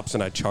sneak hops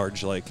and I'd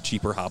charge like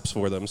cheaper hops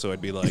for them. So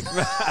I'd be like,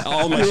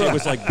 all my shit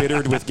was like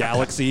bittered with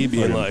Galaxy,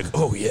 being like,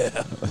 oh yeah,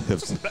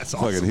 that's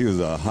awesome. He was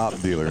a hop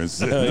dealer. And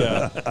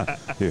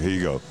here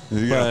you go.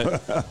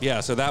 But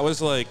yeah, so that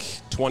was like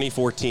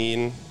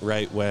 2014,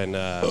 right when.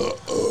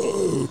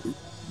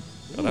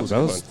 Oh, that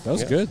was That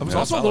was good. It was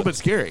also a little bit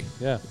scary.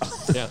 Yeah.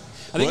 Yeah.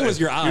 I think it was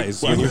your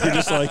eyes. You were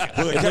just like,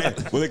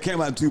 well, it came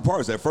out in two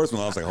parts. That first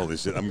one, I was like, "Holy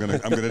shit, I'm gonna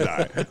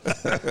die."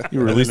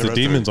 You released the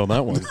demons on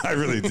that one. I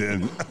really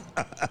did.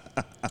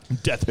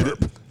 Death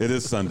burp. It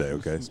is Sunday,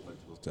 okay.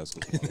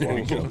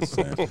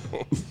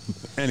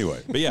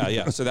 Anyway, but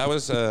yeah. So that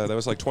was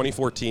like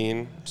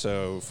 2014.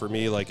 So for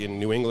me, like in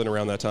New England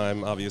around that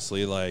time,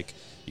 obviously, like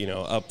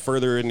up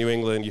further in New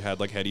England, you had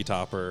like Heady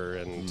Topper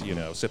and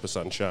Sip of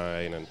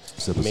Sunshine and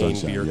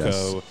Maine Beer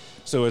Co.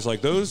 So it's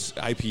like those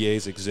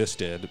IPAs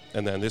existed,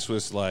 and then this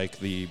was like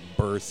the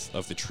birth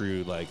of the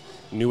true like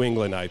New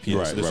England IPAs.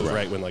 Right, so this was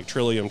right when like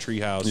Trillium,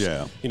 Treehouse,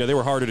 they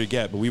were harder to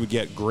get, but we would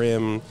get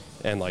Grimm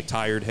and like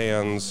Tired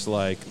Hands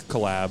like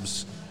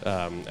collabs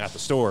at the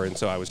store, and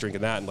so I was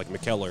drinking that and like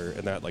McKellar,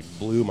 and that like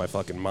blew my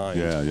fucking mind.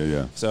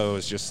 Yeah. So it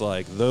was just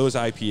like those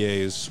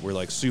IPAs were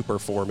like super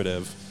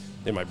formative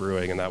in my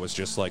brewing, and that was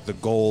just like the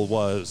goal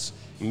was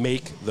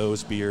make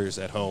those beers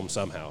at home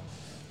somehow.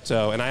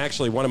 So, and I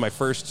actually, one of my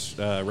first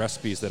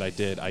recipes that I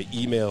did, I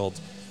emailed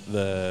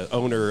the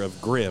owner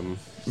of Grimm,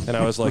 and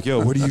I was like,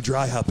 yo, what are you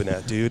dry hopping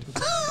at, dude?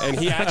 And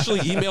he actually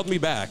emailed me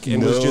back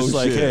and was just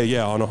like, hey,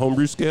 yeah, on a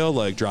homebrew scale,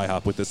 like dry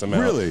hop with this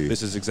amount. Really?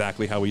 This is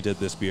exactly how we did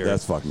this beer.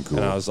 That's fucking cool.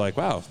 And I was like,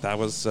 wow, that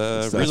was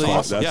that's really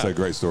awesome. That's a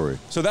great story.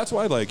 So that's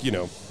why, like,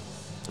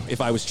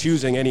 if I was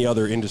choosing any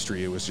other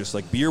industry, it was just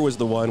like beer was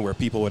the one where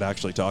people would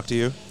actually talk to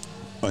you.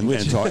 And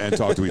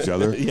talk to each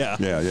other.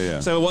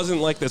 Yeah. So it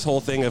wasn't like this whole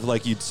thing of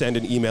like you'd send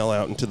an email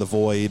out into the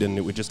void and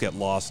it would just get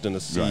lost in a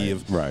sea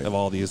of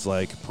all these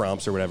like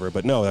prompts or whatever.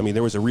 But no, I mean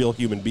there was a real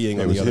human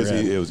being on the other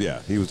end.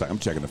 He was like, I'm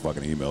checking the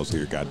fucking emails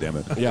here. God damn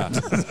it.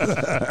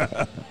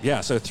 Yeah.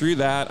 Yeah. So through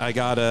that, I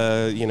got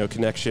a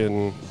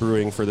connection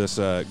brewing for this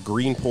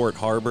Greenport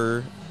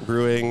Harbor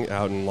Brewing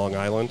out in Long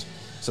Island.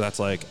 So that's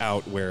like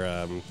out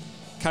where.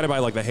 Kind of by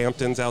like the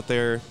Hamptons out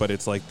there, but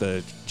it's like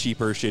the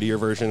cheaper, shittier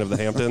version of the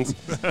Hamptons.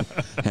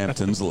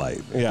 Hamptons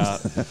Light. Yeah.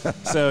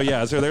 So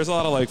there's a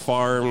lot of like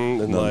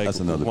farm and like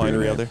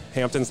winery out there.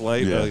 Hamptons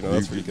Light. Yeah,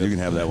 that's pretty good. You can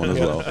have that one as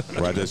well.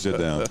 Write that shit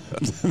down.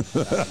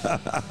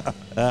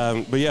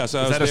 But yeah, so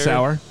Is I was that a there.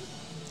 sour?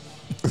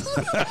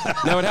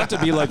 No, it'd have to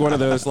be like one of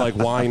those like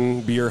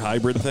wine beer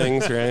hybrid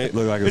things, right?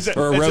 Look like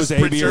or a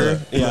rosé beer.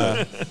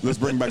 Yeah. Let's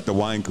bring back the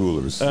wine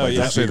coolers. Oh,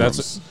 yeah.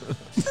 That's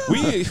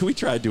we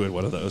tried doing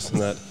one of those,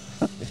 and that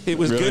it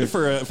was good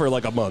for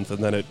like a month,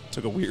 and then it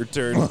took a weird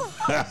turn.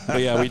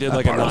 But yeah, we did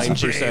like a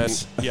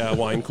 9%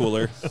 wine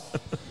cooler.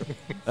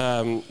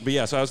 But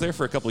yeah, so I was there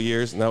for a couple of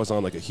years, and that was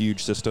on like a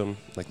huge system.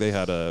 Like they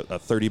had a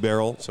 30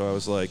 barrel, so I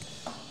was like,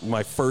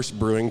 my first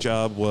brewing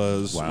job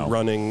was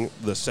running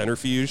the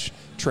centrifuge,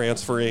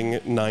 transferring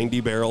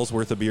 90 barrels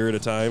worth of beer at a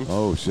time.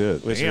 Oh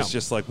shit! Which was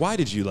just like, why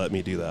did you let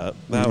me do that?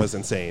 That was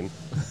insane.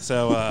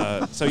 So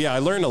I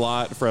learned a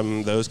lot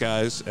from those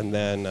guys, and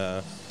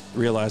then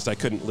realized I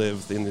couldn't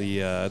live in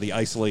the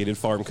isolated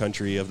farm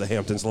country of the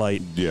Hamptons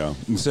Light. Yeah.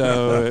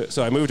 So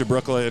I moved to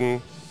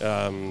Brooklyn.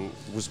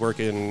 Was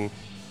working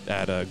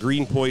at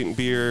Greenpoint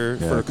Beer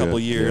for a couple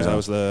of years. I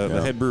was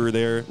the head brewer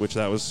there, which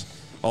that was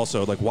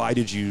also like, why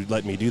did you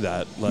let me do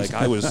that? Like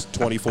I was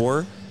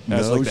 24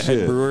 as like the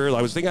head brewer.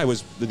 I was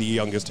the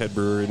youngest head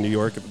brewer in New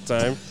York at the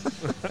time,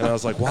 and I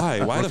was like, why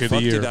the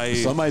fuck did I?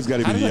 Somebody's got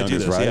to be the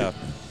youngest, right? Yeah.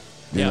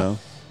 You know?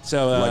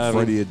 So like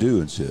Freddie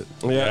Adu and shit.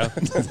 Yeah.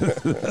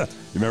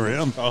 You remember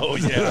him? Oh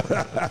yeah.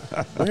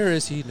 Where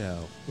is he now?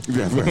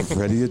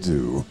 Freddie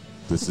Adu.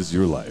 This is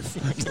your life.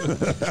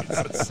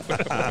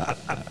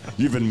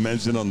 You've been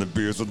mentioned on the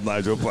Beers with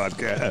Nigel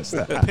podcast.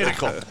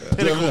 Pinnacle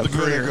of the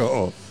career.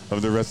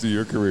 Of the rest of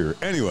your career.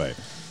 Anyway.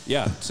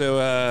 Yeah. So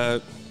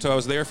I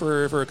was there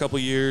for a couple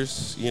of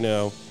years.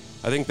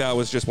 I think that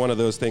was just one of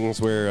those things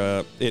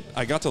where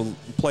I got to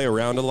play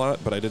around a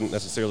lot, but I didn't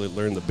necessarily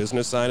learn the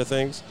business side of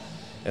things.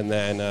 And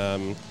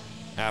then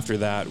after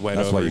that, went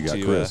That's over why you got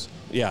to Chris.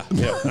 Yeah.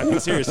 I mean,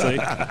 seriously.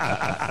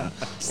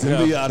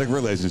 Symbiotic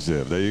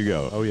relationship. There you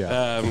go. Oh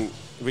yeah.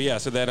 But yeah,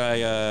 so then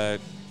I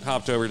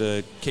hopped over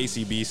to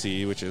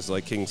KCBC, which is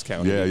like Kings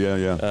County.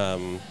 Yeah.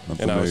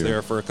 And I was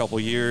there for a couple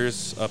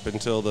years up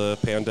until the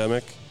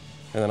pandemic.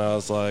 And then I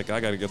was like, I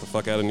got to get the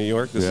fuck out of New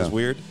York. This is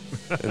weird.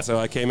 And so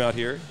I came out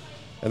here.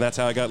 And that's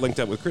how I got linked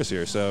up with Chris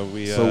here. So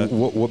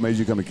what made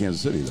you come to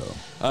Kansas City,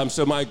 though?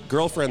 So my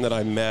girlfriend that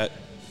I met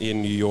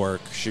in New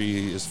York,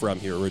 she is from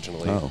here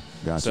originally. Oh,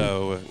 gotcha.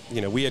 So,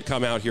 we had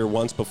come out here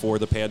once before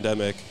the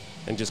pandemic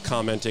and just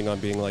commenting on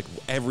being like,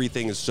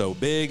 everything is so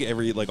big,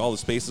 all the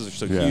spaces are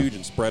so huge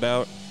and spread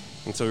out.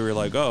 And so we were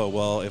like, oh,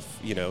 well,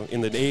 if, in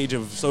the age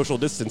of social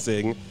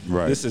distancing,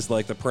 this is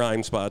like the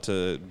prime spot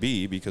to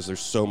be because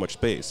there's so much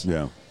space.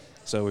 Yeah.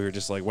 So we were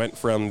just like, went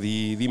from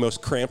the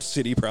most cramped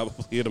city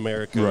probably in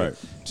America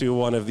to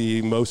one of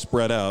the most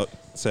spread out.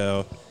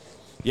 So,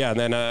 yeah, and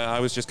then I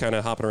was just kind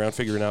of hopping around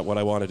figuring out what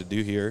I wanted to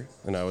do here.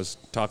 And I was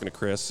talking to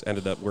Chris,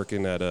 ended up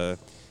working at a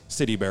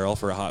City Barrel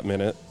for a hot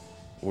minute,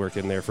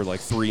 working there for like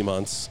 3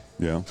 months.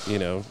 Yeah.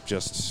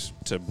 Just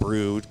to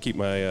brew, keep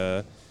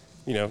my,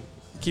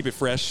 keep it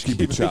fresh. Keep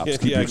your chops.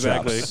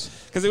 Exactly.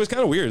 Because it was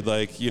kind of weird.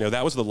 Like,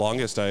 that was the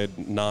longest I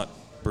had not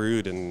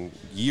brewed in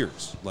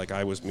years. Like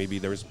there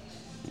was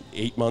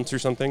 8 months or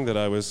something that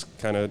I was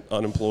kind of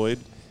unemployed,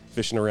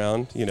 fishing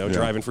around,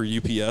 driving for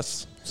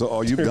UPS. So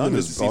all you've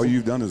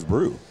done is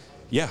brew.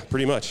 Yeah,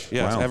 pretty much.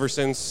 Yeah, Wow. ever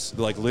since,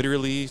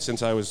 literally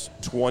since I was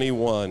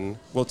 21.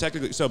 Well,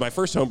 technically, so my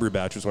first homebrew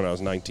batch was when I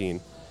was 19.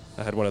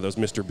 I had one of those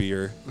Mr.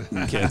 Beer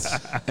kits.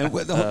 And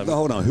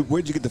hold on,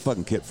 where'd you get the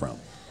fucking kit from?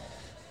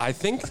 I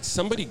think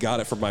somebody got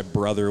it from my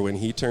brother when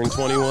he turned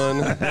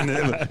 21. And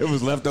it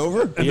was left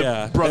over?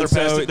 Yeah. brother And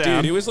passed it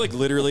down. Dude, it was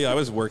literally, I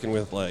was working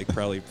with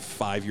probably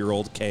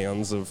 5-year-old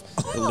cans of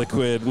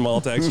liquid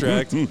malt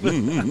extract. And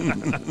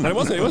it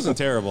wasn't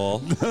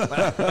terrible,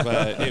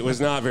 but it was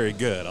not very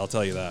good, I'll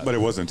tell you that. But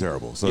it wasn't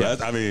terrible. So Yeah.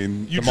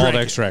 The malt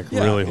extract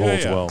really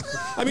holds well.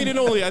 I mean,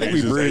 I think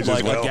we brewed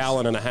ages well. a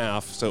gallon and a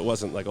half, so it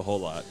wasn't a whole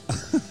lot.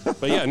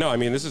 But yeah, no, I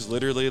mean, this is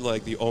literally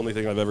the only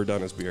thing I've ever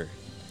done is beer.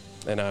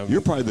 And you're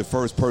probably the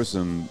first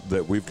person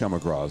that we've come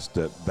across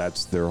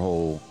that's the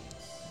whole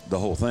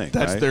thing.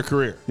 That's right? their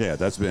career. Yeah,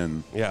 that's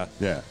been. Yeah.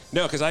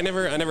 No, because I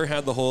never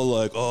had the whole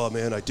oh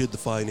man, I did the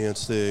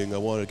finance thing. I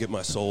wanted to get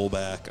my soul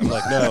back. I'm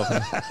like, no,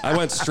 I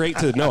went straight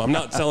to no. I'm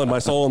not selling my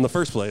soul in the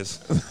first place,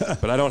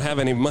 but I don't have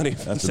any money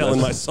for selling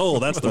my soul.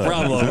 That's the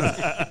problem.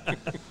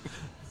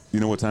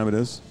 You know what time it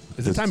is?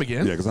 Is it time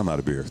again? Yeah, because I'm out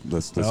of beer.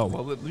 Let's Oh,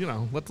 well,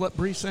 let's let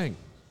Bree sing.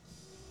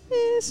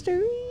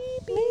 Mystery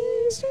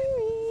beer.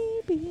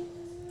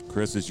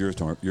 Chris, it's your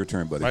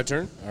turn, buddy. My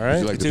turn? All Would right.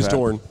 you like It's to his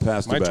torn.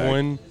 Pass the My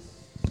bag.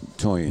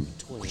 twin.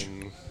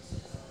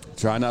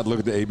 Try not to look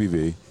at the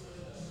ABV.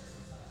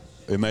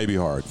 It may be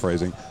hard,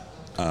 phrasing.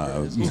 I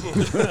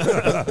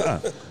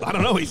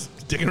don't know. He's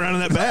digging around in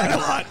that bag a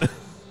lot.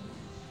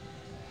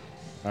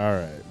 All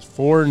right.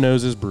 Four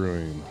Noses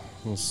Brewing.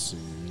 Let's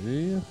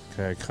see.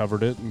 Okay, I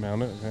covered it.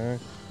 Mount it. Okay.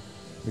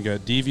 We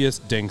got Devious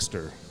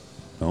Dankster.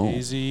 Oh.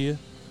 Easy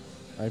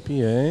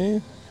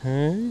IPA.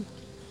 Okay.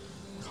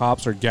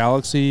 Hops are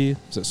Galaxy.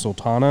 Is it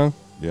Sultana?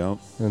 Yep.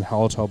 And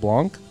Hallertau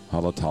Blanc.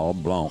 Hallertau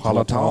Blanc.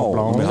 Hallertau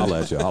Blanc. Let me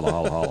holla at you. Holla,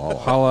 holla, holla, holla.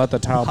 Holla at the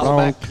Tau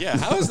Blanc. Yeah,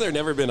 how has there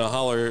never been a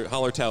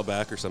Hallertau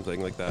back or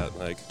something like that?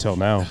 Till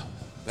now.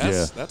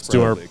 That's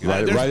do our- probably good.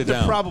 Write it There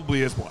down.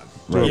 probably is one.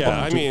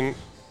 Yeah, I mean,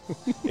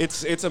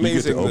 it's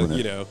amazing open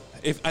that, it.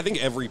 if I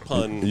think every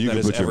pun You that can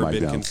has put your ever mic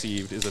been down.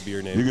 conceived is a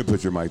beer name. You can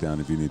put your mic down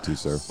if you need to,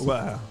 sir.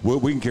 Wow.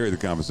 We can carry the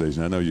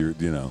conversation. I know you're.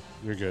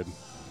 You're good.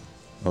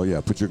 Oh yeah,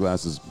 put your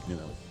glasses.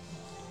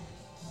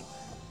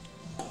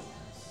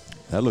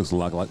 That looks a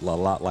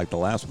lot like the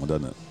last one,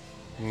 doesn't it?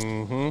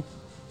 Mm-hmm.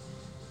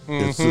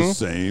 It's the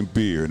same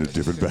beer in a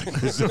different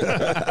package.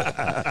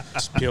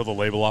 Just peel the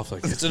label off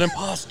like it's an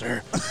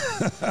imposter.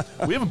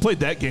 We haven't played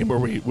that game where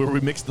we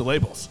mix the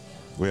labels.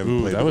 We haven't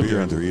Ooh, played that the would Beer be-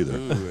 Hunter either.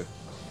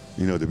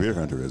 You know what the Beer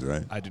Hunter is,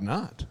 right? I do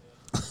not.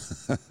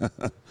 Yeah,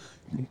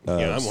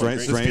 I'm wondering.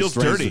 This feels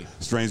dirty.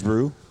 Strange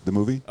Brew, the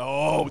movie.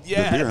 Oh,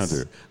 yes. The Beer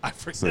Hunter. I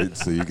forget.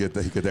 So you get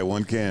that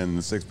one can in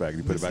the 6-pack and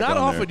you put It's it back not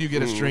on often there. you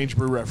get a Strange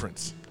Brew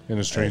reference. In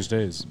a Strange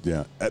Days.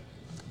 Yeah.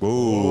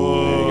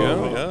 Whoa. There you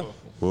go, yeah.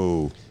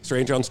 Whoa.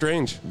 Strange on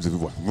strange.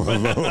 Hold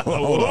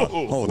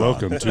on.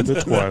 Welcome to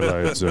the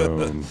Twilight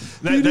Zone.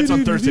 That's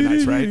on Thursday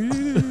nights,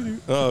 right?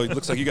 Oh, it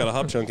looks like you got a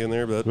hop chunk in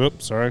there, but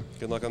Whoops, sorry.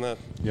 good luck on that.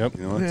 Yep.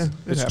 You know what? Yeah, it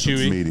It's happens. It's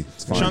chewy. meaty.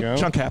 It's fine. Chunk.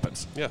 Chunk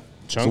happens. Yeah.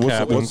 Chunk what's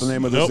happens. the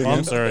name of this Nope, again?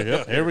 I'm sorry.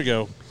 Yep, here we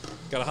go.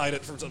 Gotta hide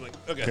it from something.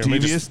 Okay. Here, let me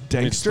Devious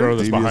let me just Dankster? throw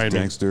this Devious behind me.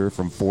 Dankster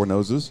from Four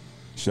Noses.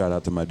 Shout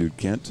out to my dude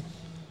Kent,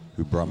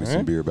 who brought me some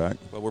Alright. beer back.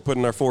 Well, we're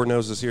putting our four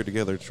noses here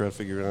together to try to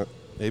figure it out.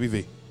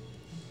 ABV.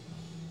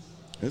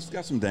 It's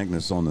got some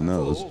dankness on the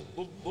nose.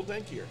 Little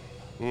dankier.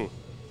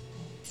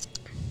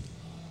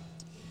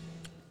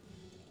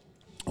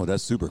 Oh,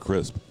 that's super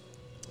crisp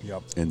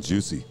Yep. and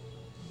juicy.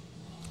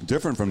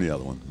 Different from the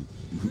other one.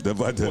 Was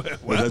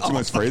that too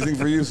much phrasing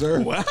for you, sir?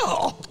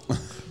 Wow.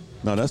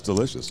 No, that's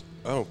delicious.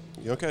 Oh,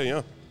 okay,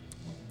 yeah.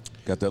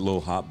 Got that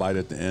little hot bite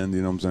at the end,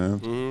 you know what I'm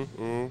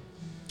saying?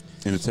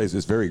 And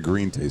it's very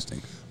green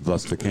tasting,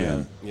 thus the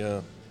can.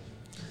 Yeah.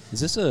 Is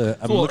this a?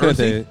 I'm Cool, looking at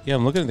earthy.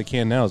 I'm looking at the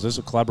can now. Is this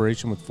a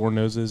collaboration with Four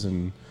Noses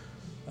and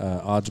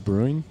Odds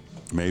Brewing?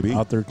 Maybe.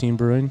 Odd 13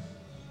 Brewing.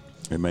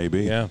 It may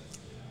be. Yeah,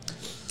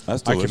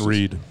 That's I delicious. can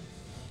read.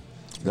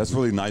 That's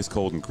really nice,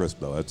 cold and crisp,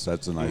 though. That's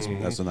a nice.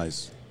 That's a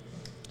nice.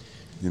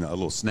 A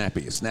little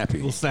snappy, A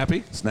little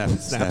snappy.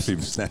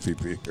 snappy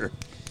beer.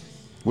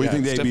 What Yeah, do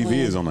you think it's the ABV definitely-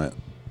 is on that?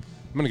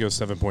 I'm gonna go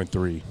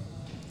 7.3.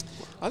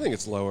 I think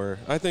it's lower.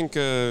 I think, I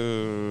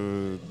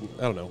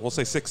don't know. We'll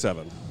say 6,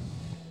 7.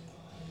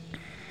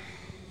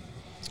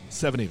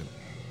 7 even.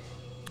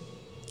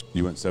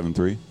 You went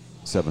 7.3,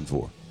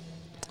 7.4.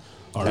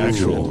 Our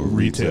actual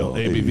retail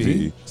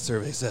ABV.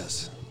 Survey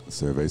says.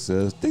 Survey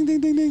says, ding,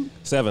 ding, ding, ding.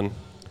 7.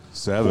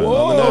 7.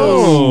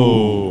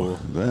 Oh,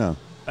 Yeah.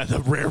 That's a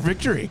rare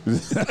victory.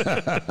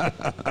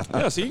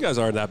 Yeah, so you guys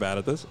aren't that bad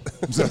at this.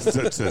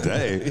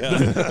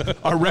 Today.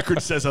 Our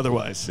record says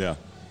otherwise. Yeah,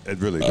 it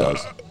really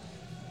does.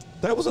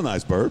 That was a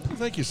nice burp.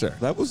 Thank you, sir.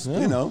 That was,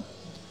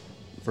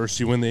 First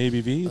you win the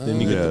ABV, then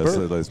you get the so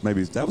burp. that's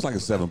maybe that was like a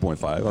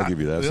 7.5. I'll give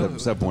you that.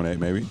 7.8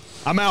 maybe.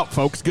 I'm out,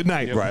 folks. Good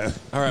night. Right.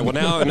 All right. Well,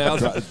 now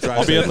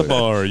I'll be at the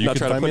bar. You not can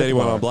trying to find put me at the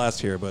anyone bar. on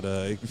blast here, but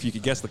if you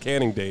could guess the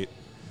canning date,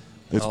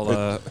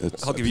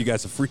 I'll give you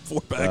guys a free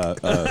 4-pack.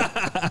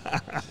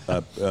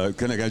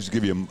 Can I just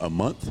give you a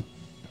month?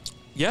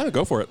 Yeah,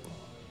 go for it.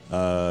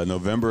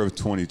 November of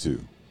 22.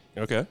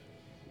 Okay.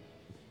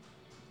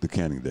 The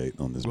canning date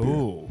on this beer.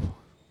 Ooh.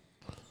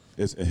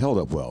 It held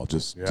up well.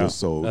 Just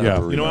so. Yeah.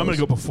 everybody You know, I'm going knows.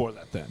 to go before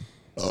that then.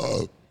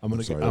 I'm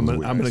going sorry, to that was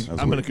weird. That was I'm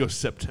going weird. to go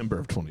September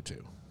of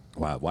 22.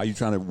 Wow. Why are you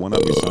trying to one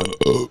up me, son?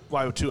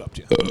 Why would 2 up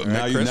to you?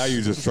 now Chris?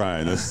 you're just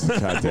trying.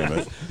 God damn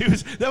it.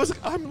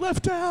 I'm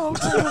left out.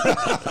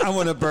 I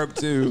want to burp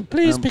too.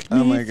 Please pick me.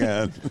 Oh my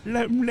god.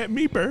 let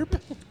me burp.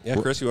 Yeah,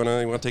 Chris, you want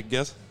to take a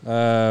guess?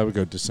 We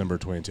go December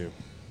 22.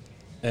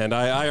 And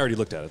I already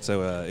looked at it,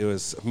 so it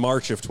was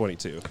March of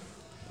 22.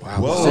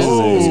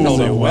 Whoa. It's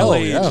called a Oh,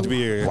 well-aged yeah.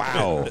 beer.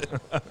 Wow.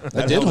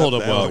 That did hold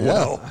up well.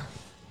 Yeah.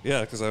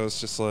 Yeah, because I was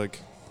just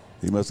like,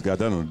 He must have got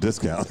that on a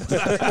discount.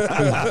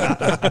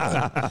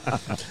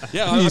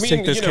 yeah, I Please mean,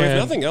 take this if can.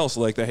 nothing else,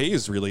 like the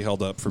haze really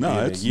held up for being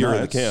a year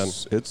in the can.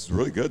 It's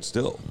really good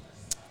still.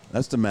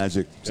 That's the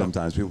magic.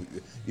 Sometimes people,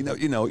 in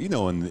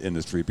the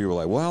industry, people are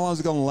like, "Well, how long is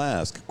it going to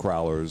last?"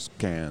 Crowlers,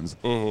 cans.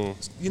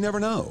 You never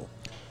know.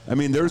 I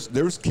mean,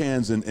 there's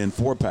cans in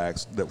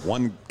 4-packs that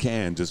one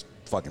can just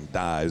fucking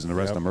dies and the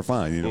rest of them are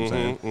fine. You know what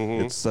I'm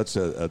saying? It's such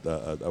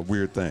a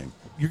weird thing.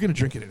 You're going to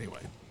drink it anyway.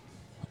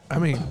 I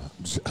mean,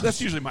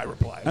 that's usually my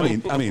reply.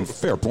 I mean,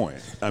 fair point.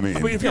 I mean,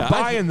 if you're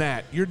buying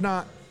that, you're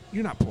not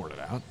pouring it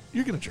out.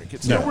 You're going to drink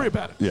it. So don't worry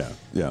about it.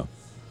 yeah.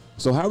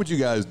 So, how would you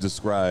guys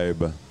describe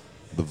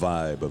the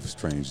vibe of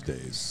Strange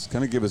Days?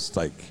 Kind of give us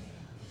like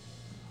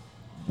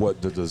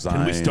what the design.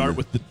 Can we start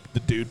with the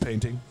dude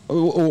painting?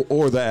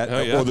 or that,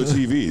 Oh, yeah. or the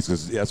TVs,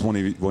 because that's one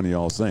of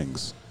y'all's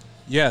things.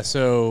 Yeah,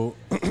 so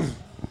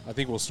I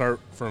think we'll start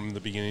from the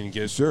beginning and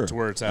get Sure. to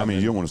where it's I at. mean,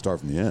 you don't want to start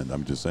from the end.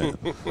 I'm just saying.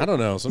 I don't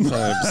know.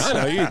 Sometimes I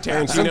know, you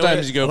Tarantino.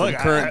 sometimes you go from Look,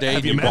 current day have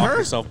and you you met walk her?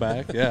 yourself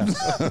back. Yeah.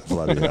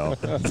 Bloody hell.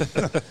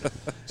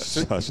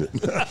 Shush it.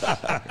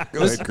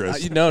 Go ahead,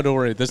 Chris. No, don't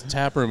worry. This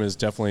tap room has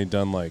definitely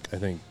done I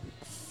think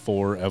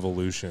 4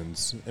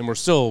 evolutions, and we're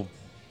still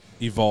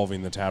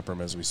evolving the tap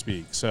room as we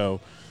speak. So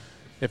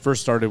it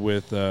first started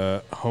with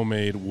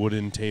homemade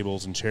wooden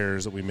tables and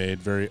chairs that we made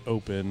very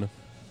open.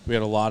 We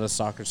had a lot of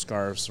soccer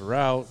scarves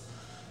throughout,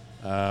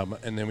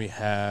 and then we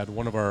had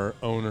one of our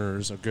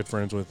owners, are good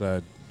friends with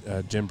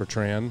Jim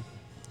Bertrand,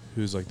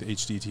 who's like the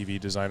HDTV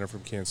designer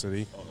from Kansas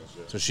City.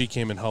 So she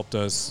came and helped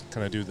us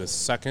kind of do the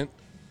second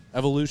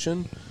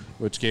evolution,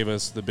 which gave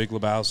us the Big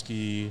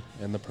Lebowski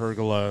and the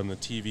pergola and the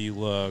TV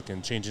look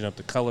and changing up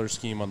the color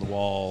scheme on the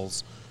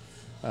walls,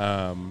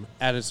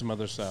 added some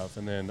other stuff.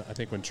 And then I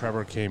think when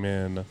Trevor came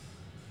in,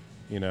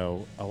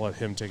 I'll let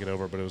him take it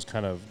over, but it was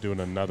kind of doing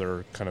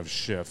another kind of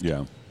shift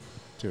Yeah.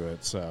 to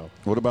it. So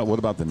What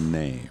about the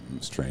name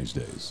Strange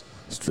Days?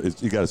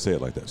 You got to say it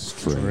like that.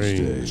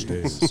 Strange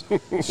Days. Yeah,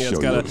 it's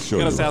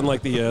gotta sound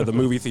like the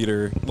movie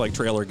theater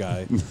trailer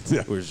guy.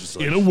 Yeah. Where it's just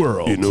In a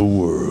world. In a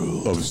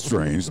world of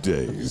strange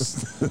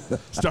days.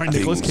 Starring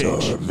Nicolas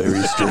Things Cage. are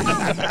very strange.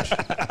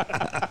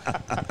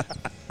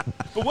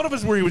 But one of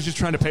us where he was just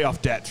trying to pay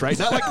off debts, right?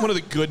 Not like one of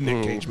the good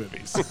Nick Cage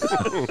movies. Just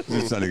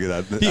trying to get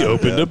out. he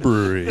opened a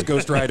brewery.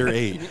 Ghost Rider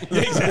 8.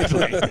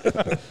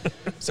 Exactly.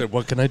 Said,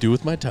 what can I do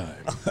with my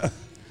time?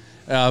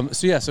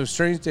 So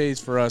Strange Days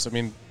for us, I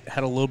mean,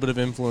 had a little bit of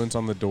influence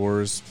on the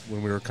doors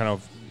when we were kind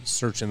of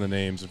searching the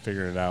names and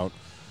figuring it out.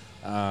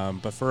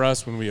 But for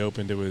us, when we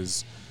opened,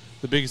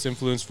 the biggest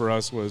influence for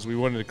us was we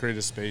wanted to create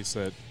a space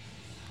that,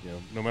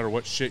 no matter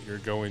what shit you're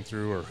going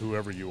through or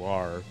whoever you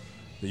are,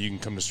 that you can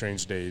come to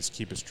Strange Days,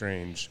 keep it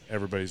strange.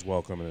 Everybody's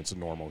welcome, and it's a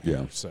normal here.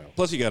 Yeah. So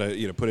Plus, you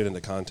gotta put it in the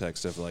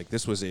context of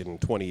this was in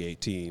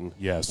 2018.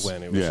 Yes.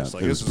 When it was just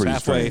it was this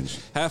was pretty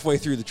halfway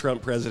through the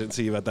Trump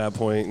presidency at that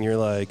point, and you're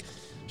like,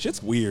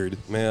 shit's weird,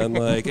 man.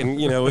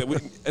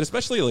 And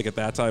especially at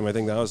that time, I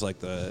think that was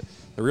the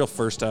real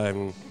first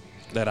time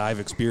that I've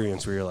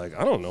experienced where you're like,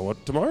 I don't know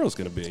what tomorrow's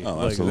gonna be.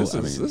 Oh,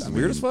 absolutely. This is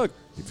weird as fuck.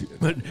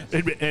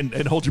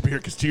 and hold your beer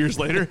because 2 years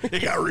later,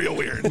 it got real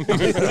weird.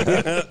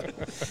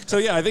 So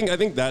yeah, I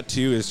think that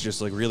too is just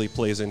really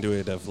plays into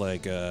it of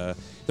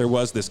there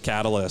was this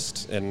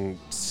catalyst, and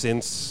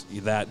since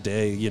that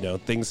day,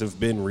 things have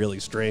been really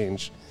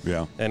strange.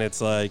 Yeah. And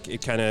it's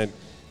it kind of,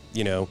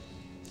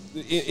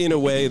 in a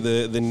way,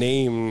 the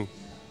name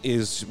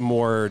is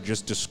more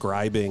just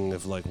describing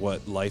of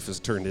what life has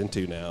turned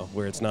into now,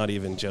 where it's not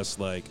even just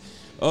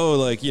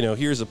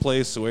here's a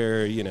place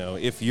where,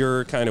 if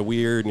you're kind of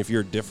weird and if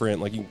you're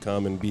different, you can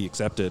come and be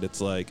accepted.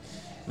 It's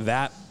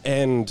that,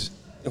 and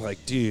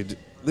dude,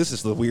 this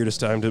is the weirdest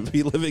time to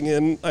be living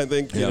in, I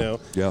think, Yeah.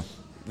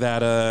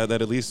 that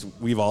at least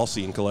we've all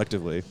seen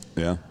collectively.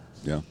 Yeah.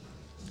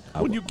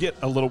 When you get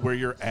a little where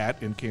you're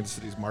at in Kansas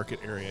City's market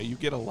area, you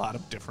get a lot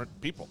of different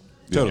people.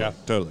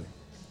 Totally.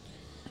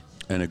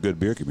 And a good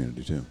beer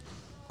community too.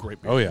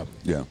 Great beer. oh yeah,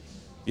 Yeah.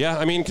 Yeah,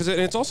 I mean, because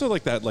it's also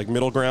like that like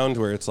middle ground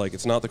where it's like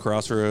it's not the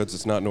Crossroads,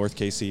 it's not North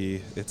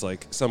KC, it's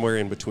like somewhere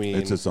in between.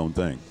 It's its own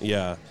thing.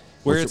 Yeah,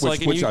 where it's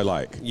like which I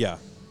like. Yeah.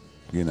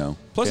 You know.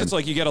 Plus, And it's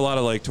like you get a lot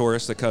of like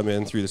tourists that come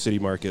in through the city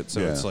market, so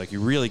Yeah. it's like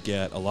you really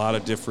get a lot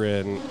of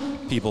different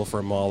people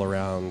from all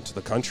around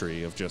the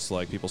country of just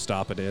like people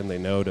stopping in. They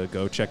know to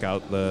go check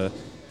out the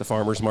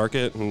farmers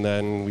market, and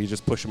then we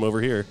just push them over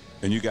here.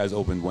 And you guys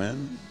opened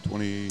when?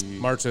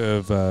 March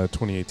of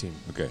 2018.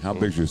 Okay. How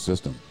big's your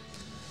system?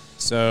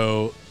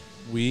 So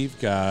we've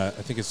got,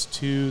 I think it's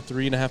 2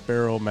 3.5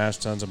 barrel mash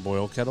tuns and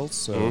boil kettles,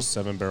 so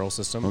 7-barrel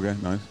system. Okay,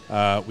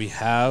 nice. We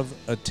have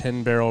a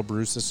 10-barrel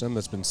brew system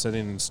that's been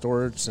sitting in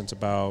storage since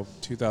about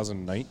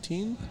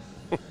 2019.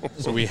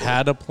 So we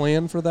had a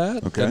plan for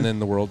that, Okay. and then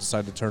the world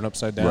decided to turn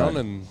upside down, Right.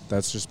 and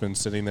that's just been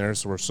sitting there.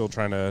 So we're still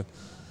trying to.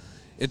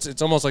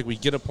 It's almost like we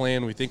get a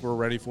plan, we think we're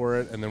ready for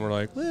it, and then we're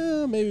like,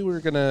 well, maybe we're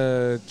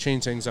gonna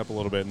change things up a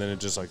little bit, and then it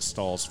just like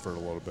stalls for a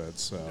little bit.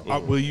 So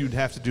Will you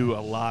have to do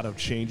a lot of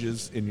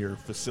changes in your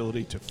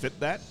facility to fit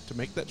that, to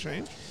make that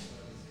change?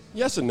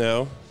 Yes and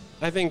no.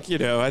 I think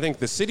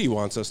the city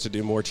wants us to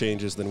do more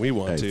changes than we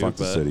want Hey, to. fuck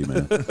the but, city,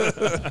 man. Fuck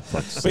the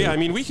but city. yeah, I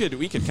mean, we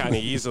could kind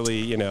of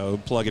easily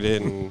plug it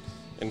in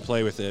and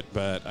play with it,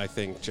 but I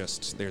think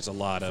just there's a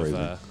lot Phrasing.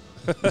 of.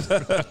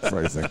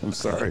 Phrasing. I'm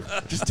sorry.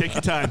 Just take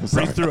your time,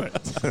 breathe through it.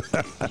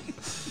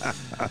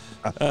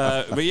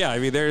 But yeah, I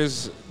mean,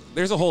 there's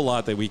a whole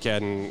lot that we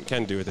can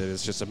do with it.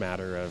 It's just a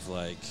matter of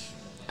like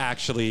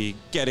actually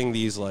getting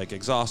these like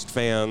exhaust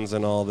fans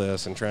and all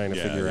this, and trying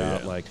to figure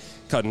out like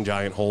cutting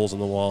giant holes in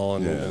the wall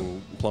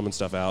and plumbing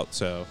stuff out.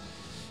 So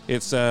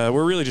it's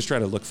we're really just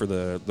trying to look for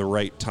the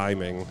right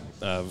timing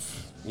of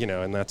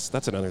and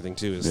that's another thing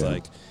too is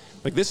like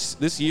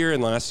this year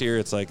and last year,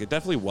 it's like it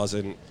definitely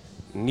wasn't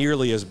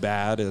nearly as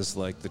bad as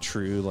like the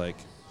true like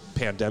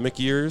pandemic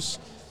years,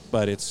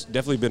 but it's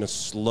definitely been a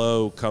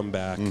slow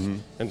comeback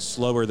and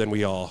slower than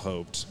we all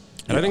hoped.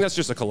 And I think that's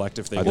just a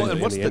collective thing Well, in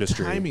and what's the the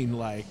industry. timing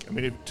like? I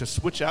mean, to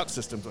switch out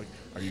systems, like,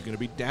 are you going to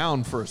be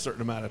down for a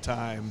certain amount of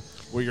time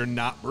where you're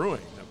not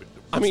brewing?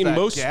 I mean,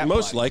 What's that gap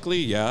most like? likely,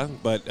 yeah.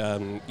 But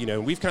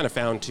we've kind of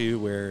found too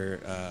where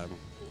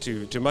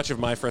to much of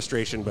my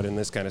frustration, but in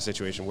this kind of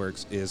situation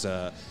works is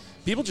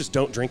people just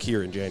don't drink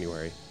here in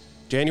January.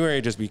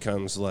 January just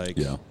becomes like,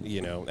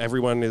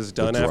 everyone is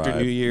done The after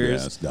drive. New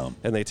Year's, Yeah, it's dumb.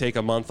 and they take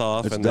a month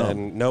off, It's and dumb.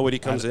 then nobody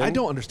comes in. I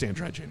don't understand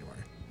dry January.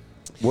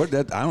 I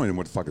don't even know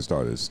what the fuck it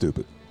started. It's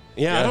stupid.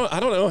 Yeah, I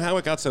don't know how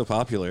it got so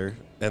popular,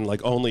 and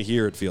like only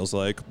here it feels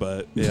like,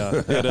 but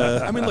yeah.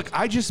 I mean, look,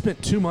 I just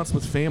spent 2 months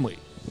with family.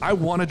 I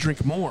want to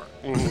drink more.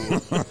 and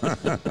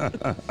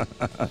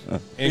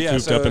Yeah,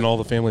 cooped so- up in all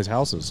the family's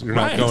houses. You're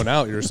Right. not going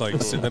out. You're just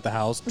like sitting at the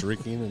house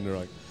drinking, and you're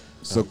like,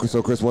 So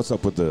Chris, what's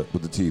up with the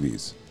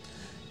TVs?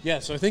 yeah.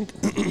 So I think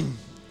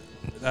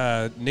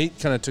Nate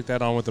kind of took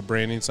that on with the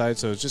branding side.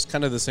 So it's just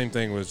kind of the same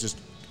thing. Was just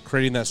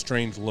creating that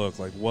strange look.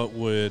 Like what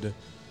would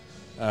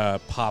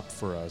pop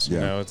for us? You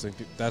Yeah. know, it's like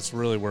that's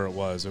really where it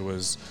was. It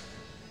was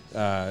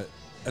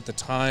at the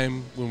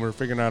time when we were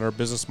figuring out our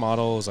business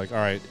model. It was like, all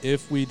right,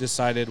 if we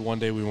decided one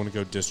day we want to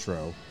go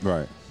distro,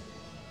 Right.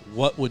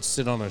 what would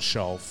sit on a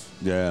shelf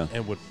Yeah.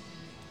 and would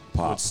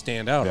Pop.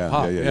 stand out Yeah, and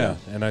pop? yeah.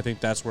 And I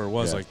think that's where it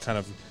was, Yeah. like kind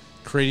of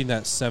creating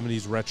that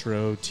 70s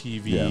retro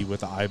TV Yeah.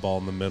 with the eyeball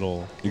in the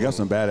middle. You got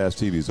some badass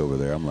TVs over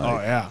there. I'm like,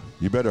 Oh, yeah.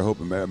 You better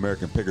hope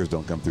American Pickers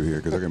don't come through here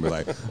because they're gonna be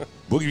like,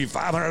 we'll give you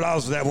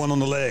 $500 for that one on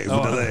the legs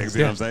with the legs.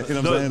 You know what I'm saying? You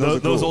know what I'm saying?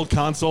 Those are cool. old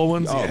console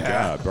ones? Oh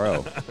yeah. God,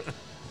 bro.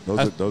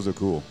 Those are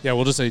cool. Yeah,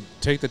 we'll just say,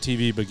 take the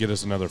TV, but get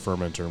us another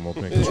fermenter, and we'll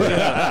make it.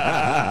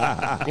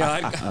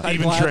 Yeah, I'd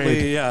Even gladly,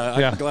 trade.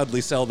 I'd gladly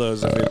sell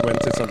those if it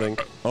went to something.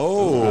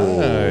 Oh,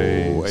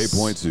 Nice.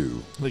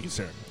 8.2. Thank you,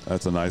 sir.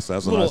 That's a nice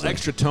Little one.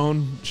 extra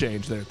tone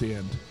change there at the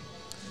end.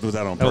 Was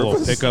that on A little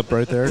purpose? pickup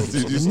right there.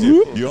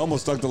 You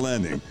almost stuck the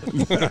landing.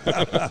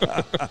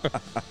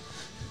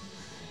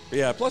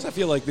 Yeah. Plus, I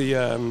feel like the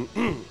eye on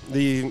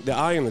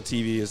the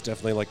TV is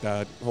definitely like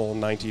that whole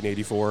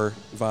 1984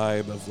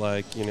 vibe of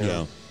like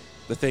Yeah.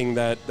 the thing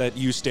that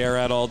you stare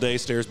at all day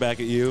stares back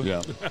at you.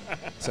 Yeah.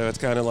 So it's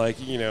kind of like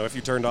if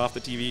you turned off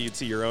the TV, you'd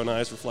see your own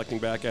eyes reflecting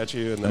back at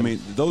you. And then, I mean,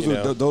 those you are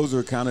know, those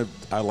are kind of.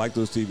 I like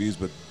those TVs,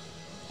 but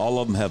all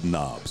of them have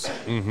knobs.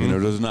 You know,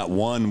 there's not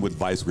one with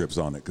vice grips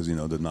on it because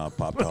the knob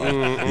popped off. You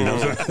know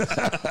what I'm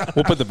saying?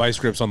 We'll put the vice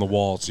grips on the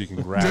wall so you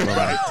can grab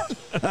them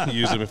and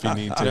use them if you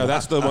need to. No,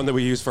 that's the one that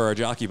we used for our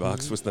jockey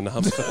box. Was the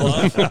knobs fell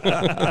off.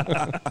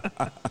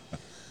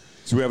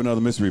 Should we have another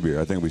mystery beer?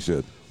 I think we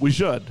should. We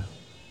should.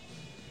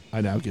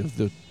 I now give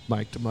the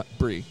mic to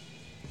Bree.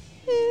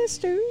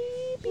 Mystery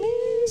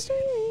beer.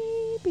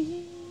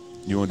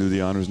 You want to do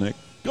the honors, Nick?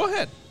 Go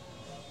ahead.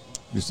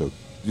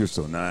 You're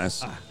so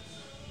nice.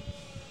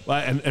 Well,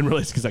 and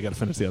really, it's because I got to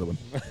finish the other one.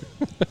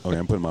 Okay,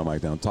 I'm putting my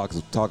mic down.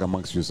 Talk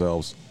amongst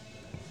yourselves.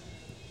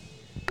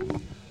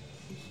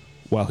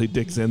 While he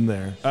digs in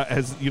there,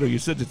 as you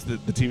said, it's the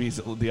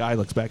TV's. The eye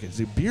looks back at you. Does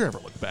the beer ever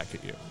look back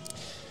at you?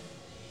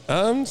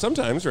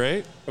 Sometimes,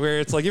 right? Where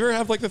it's like, you ever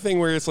have like the thing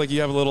where it's like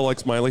you have a little like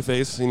smiley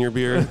face in your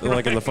beer,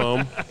 like in the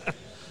foam?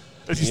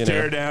 As you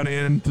stare down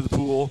into the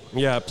pool.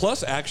 Yeah,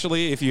 plus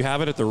actually, if you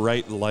have it at the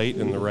right light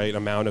and the right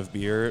amount of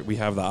beer, we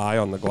have the eye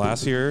on the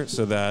glass here,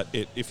 so that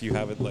if you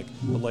have it like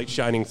the light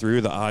shining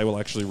through, the eye will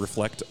actually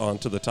reflect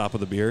onto the top of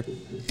the beer.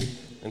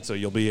 And so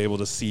you'll be able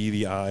to see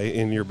the eye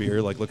in your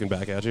beer, like looking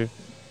back at you.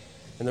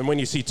 And then when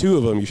you see 2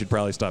 of them, you should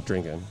probably stop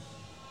drinking.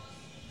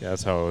 Yeah,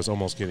 that's how I was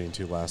almost getting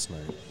to last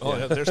night. Oh,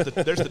 yeah, there's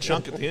the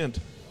chunk at the end.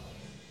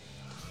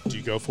 Do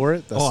you go for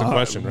it? That's the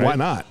question, right? Why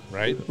not?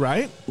 Right?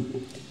 Right?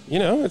 You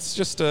know, it's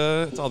just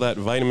it's all that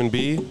vitamin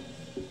B.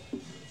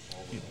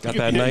 Got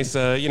that nice,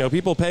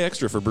 people pay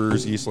extra for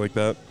brewer's yeast like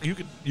that.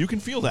 You can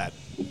feel that.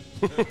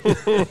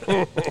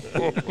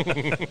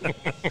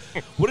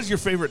 What is your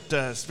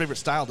favorite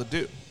style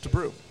to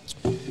brew?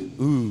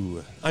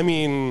 Ooh, I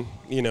mean,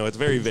 it's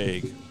very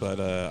vague, but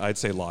I'd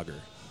say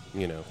lager.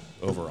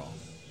 Overall,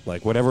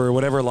 like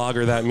whatever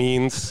lager that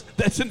means.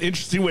 That's an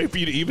interesting way for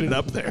you to even it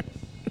up there.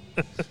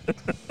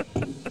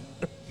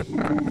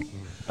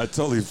 I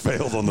totally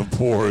failed on the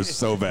pours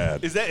so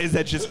bad. Is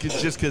that just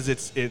because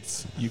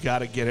it's you got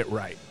to get it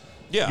right?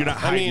 Yeah, you're not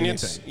hiding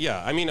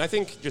anything. I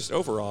think just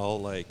overall,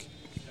 like,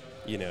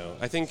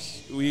 I think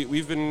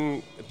we've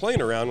been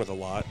playing around with a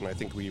lot, and I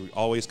think we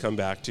always come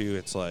back to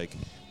it's like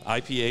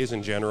IPAs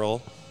in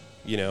general,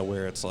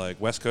 where it's like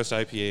West Coast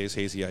IPAs,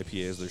 hazy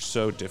IPAs, they're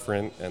so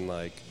different, and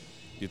like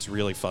it's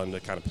really fun to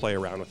kind of play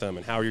around with them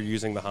and how you're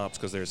using the hops,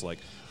 because there's like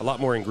a lot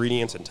more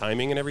ingredients and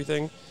timing and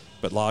everything.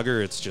 But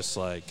lager, it's just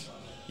like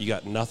you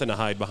got nothing to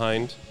hide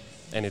behind,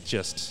 and it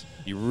just,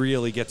 you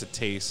really get to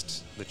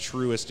taste the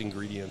truest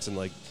ingredients and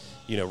like,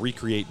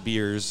 recreate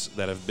beers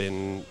that have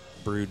been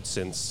brewed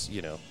since,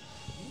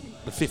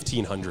 the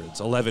 1500s,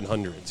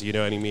 1100s, you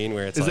know what I mean?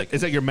 Where it's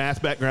is that your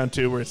math background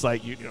too, where it's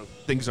like,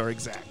 things are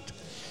exact?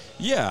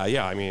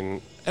 Yeah, I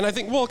mean, and I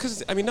think,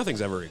 because,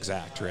 nothing's ever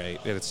exact, right?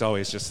 And it's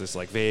always just this,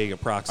 like, vague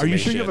approximation. Are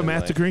you sure you have a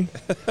math degree?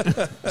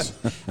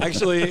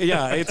 Actually,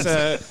 yeah,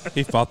 it's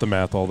he fought the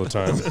math all the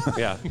time.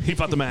 Yeah. He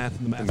fought the math,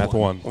 and the math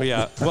won. Well,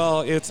 yeah,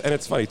 well,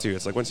 it's funny, too.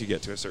 It's like once you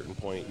get to a certain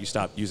point, you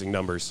stop using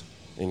numbers,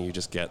 and you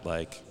just get,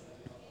 like,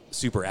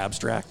 super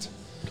abstract.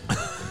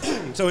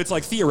 So it's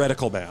like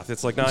theoretical math.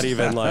 It's like not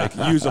even, like,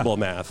 usable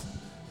math.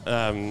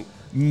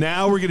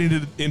 Now we're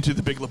getting into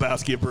the Big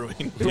Lebowski of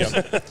brewing.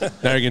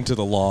 Yep. Now you're getting to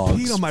the logs.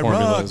 Pete on my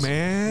formulas. rug,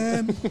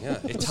 man. Yeah,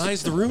 it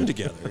ties the room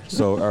together.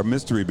 So our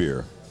mystery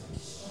beer.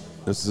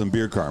 This is in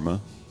Beer Karma.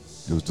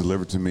 It was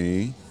delivered to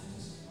me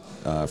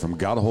from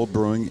Hold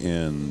Brewing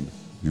in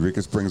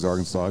Eureka Springs,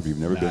 Arkansas. If you've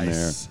never been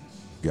there,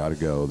 gotta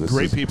go.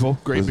 Great people,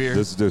 great beer.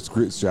 This is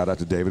their shout out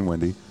to Dave and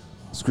Wendy.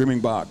 Screaming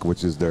Bach,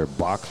 which is their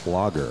Bach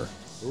lager.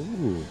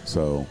 Ooh.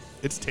 So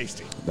it's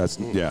tasty. That's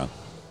yeah.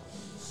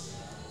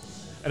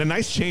 And a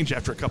nice change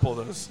after a couple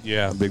of those.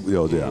 Yeah. Big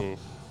deal, yeah.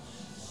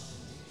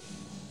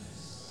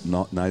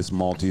 Nice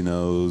malty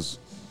nose.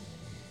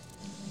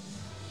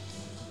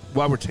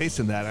 While we're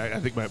tasting that, I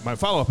think my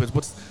follow-up is,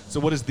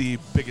 what is the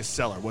biggest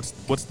seller?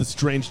 What's the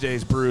Strange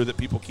Days brew that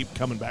people keep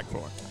coming back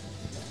for?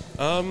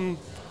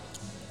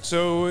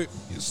 So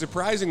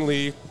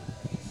surprisingly,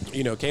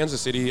 Kansas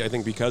City, I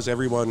think because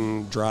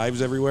everyone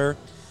drives everywhere,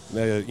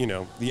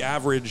 the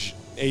average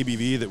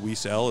ABV that we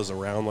sell is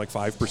around like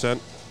 5%,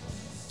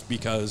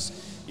 because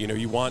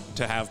you want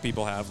to have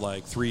people have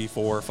like 3,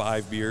 4,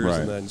 5 beers, right,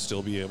 and then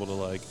still be able to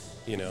like,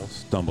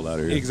 stumble out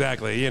of here.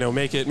 Exactly.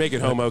 Make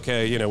it home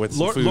okay, with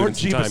some food Lord and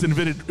some Jeebus time.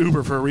 invented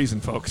Uber for a reason,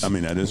 folks. I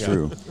mean, that is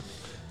true.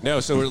 No,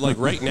 so like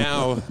right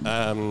now,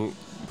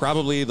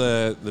 probably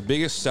the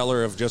biggest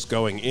seller of just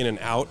going in and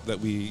out that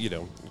we,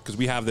 because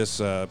we have this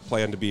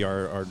plan to be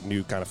our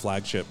new kind of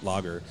flagship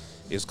lager,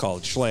 is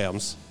called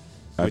Schlam's,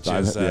 which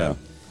is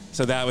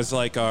so that was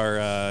like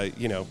our,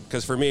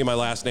 because for me, my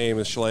last name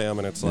is Schlam,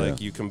 and it's like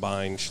you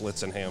combine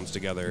Schlitz and Hams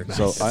together.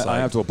 So I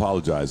have to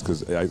apologize,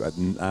 because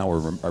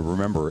I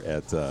remember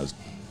at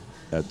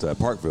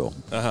Parkville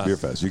Beer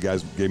Fest, you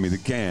guys gave me the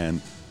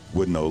can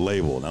with no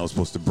label, and I was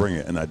supposed to bring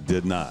it, and I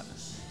did not.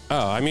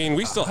 Oh, I mean,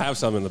 we still have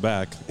some in the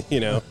back,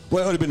 Well, it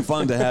would have been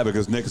fun to have it,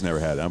 because Nick's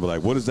never had it. I'd be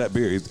like, what is that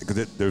beer?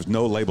 Because there's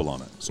no label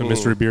on it. So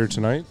mystery beer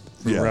tonight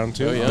for round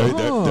 2? Oh, yeah. There you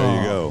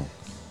go.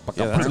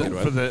 Yeah, that's a good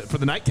one. For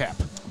the nightcap.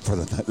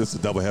 This is a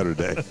doubleheader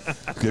day.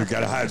 You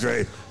got to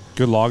hydrate.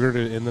 Good lager to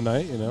end the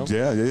night,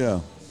 Yeah.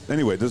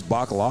 Anyway, this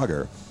Bach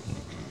lager.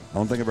 I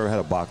don't think I've ever had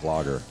a Bach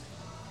lager.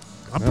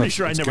 I'm pretty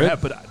sure I never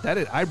have, but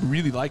I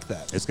really like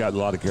that. It's got a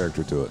lot of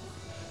character to it.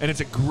 And I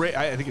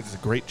think it's a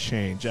great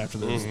change after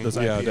those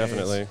IPAs. Yeah,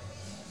 definitely.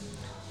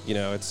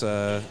 It's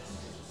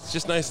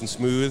just nice and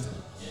smooth.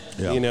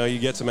 Yeah. You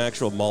get some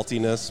actual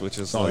maltiness, which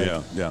is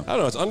yeah. I don't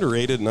know, it's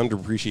underrated and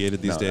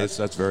underappreciated these days.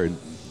 That's very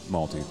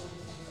malty.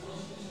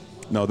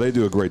 No, they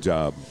do a great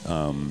job.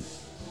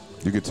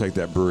 You could take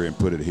that brewery and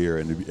put it here,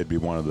 and it'd be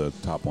one of the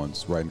top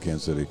ones right in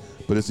Kansas City.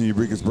 But it's in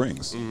Eureka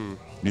Springs. Mm-hmm.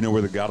 You know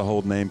where the Gotta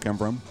Hold name comes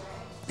from?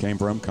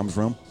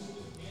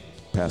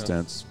 Past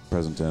tense,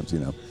 present tense,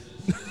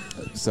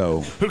 So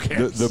Who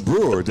cares? The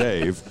brewer,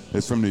 Dave,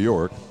 is from New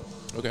York.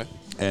 Okay.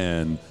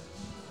 And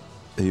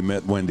he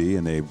met Wendy,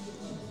 and they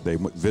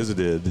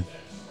visited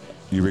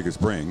Eureka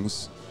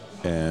Springs,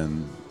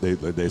 and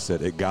they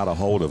said it got a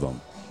hold of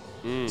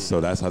them. So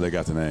that's how they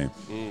got the name.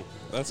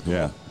 That's cool.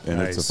 Yeah, and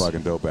Nice. it's a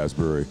fucking dope ass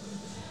brewery.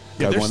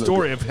 Yeah, Got their one that-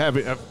 story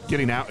of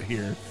getting out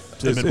here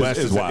to the Midwest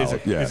is wild.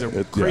 is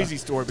a crazy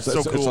story, but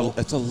so cool.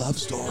 It's a love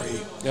story.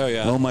 Oh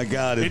yeah. Oh my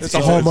God! It's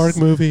a Hallmark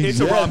movie. It's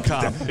a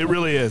rom-com. It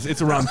really is.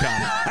 It's a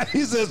rom-com.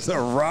 He says it's a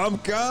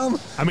rom-com.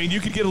 I mean, you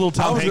could get a little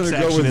I Tom was Hanks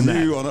going to go action in with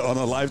that. you on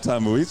a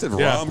Lifetime movie. He said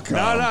Yeah.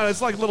 rom-com. No,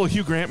 it's like a little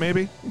Hugh Grant,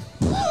 maybe.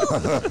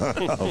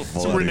 Oh,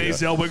 Some funny. Renee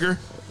Zellweger.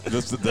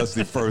 That's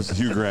the first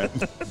Hugh Grant.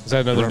 Is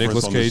that another reference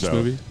Nicolas on the Cage show.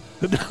 movie?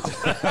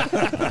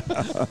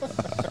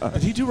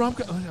 Did he do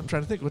rom-com? I'm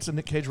trying to think. What's a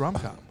Nick Cage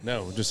rom-com?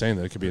 No, I'm just saying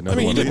that it could be I another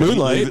mean, he one. did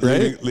Moonlight,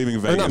 right? Leaving Or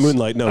Vegas. not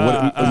Moonlight.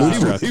 No,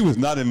 Moonstruck. He was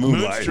not in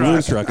Moonlight. Moonstruck.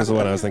 Moonstruck is the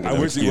one I was thinking. I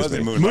of. wish he Excuse was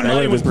in me. Moonlight. That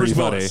would have was been pretty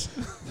Bruce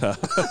funny.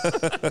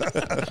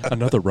 Willis.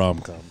 Another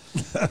rom-com.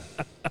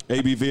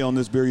 ABV on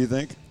this beer, you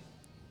think?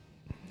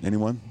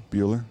 Anyone?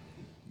 Bueller?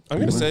 I'm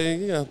gonna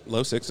say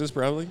low sixes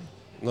probably,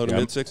 low to Yeah.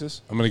 mid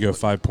sixes. I'm going to go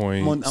I'm gonna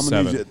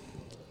 5.7. need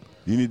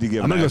you need to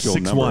give I'm an gonna go actual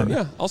 6-1. number.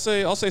 Yeah, I'll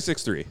say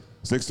 6.3.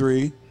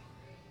 6'3".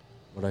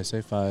 What did I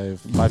say?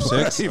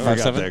 5.6? He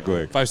forgot that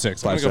quick.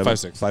 5.6. I'm going to go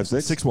 5.6.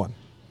 5'6"? 6-1.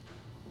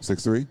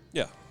 6'3".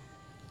 Yeah.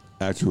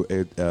 Actual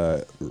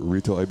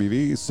retail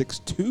ABV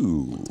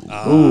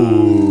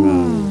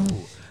 6'2".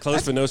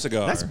 Close but no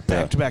cigar. That's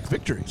back-to-back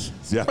victories.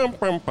 Yeah. I'm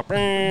gonna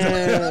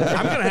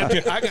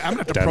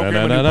have to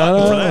program a new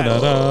button for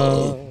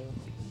that.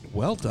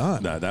 Well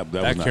done. No, that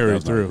That was carried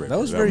not through. great. That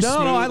was very No,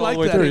 smooth. I all the like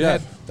way that. through, It yeah.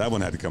 had- That one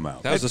had to come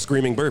out. That was a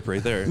screaming burp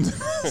right there.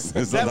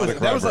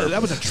 That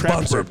was a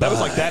trap burp. That was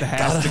like that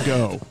has to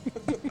go.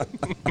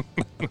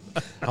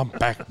 I'm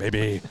back,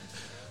 baby.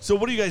 So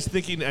what are you guys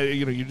thinking?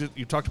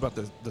 You talked about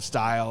the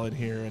style in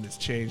here, and it's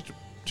changed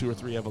 2 or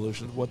 3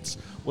 evolutions.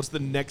 What's the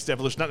next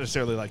evolution? Not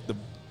necessarily like the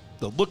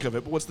look of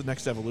it, but what's the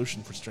next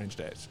evolution for Strange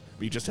Days?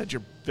 You just had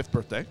your 5th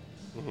birthday.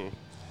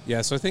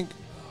 Yeah, so I think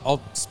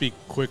I'll speak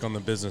quick on the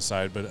business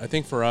side, but I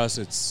think for us,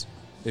 it's,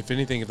 if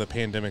anything, if the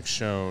pandemic's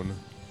shown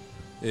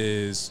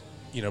is,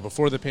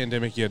 before the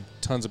pandemic, you had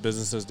tons of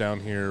businesses down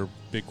here,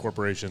 big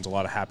corporations, a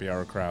lot of happy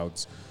hour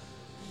crowds.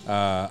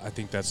 I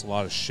think that's a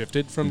lot of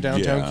shifted from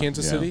downtown Yeah,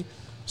 Kansas yeah. City.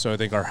 So I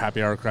think our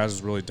happy hour crowds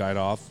has really died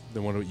off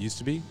than what it used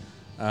to be.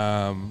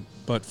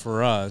 But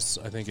for us,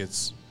 I think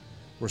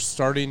we're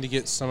starting to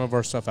get some of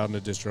our stuff out in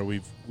the distro.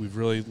 We've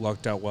really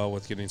lucked out well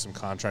with getting some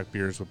contract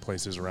beers with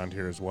places around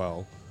here as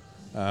well.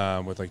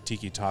 With like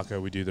Tiki Taco,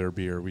 we do their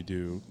beer. We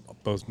do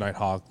both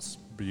Nighthawks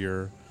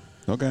beer,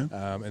 Okay.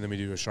 and then we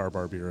do a Char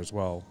Bar beer as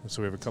well.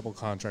 So we have a couple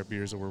contract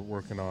beers that we're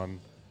working on,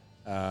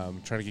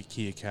 trying to get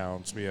key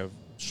accounts. We have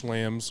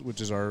Schlam's,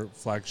 which is our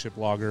flagship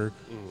lager.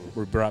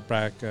 We brought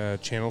back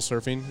Channel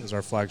Surfing as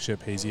our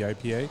flagship hazy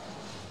IPA.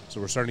 So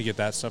we're starting to get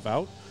that stuff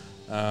out.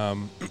 I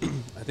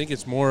think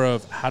it's more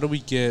of how do we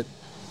get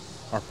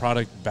our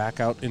product back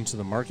out into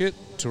the market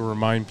to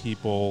remind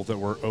people that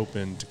we're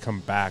open to come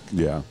back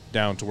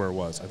down to where it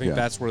was. I think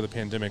that's where the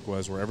pandemic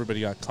was, where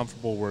everybody got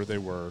comfortable where they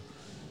were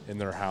in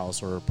their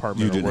house or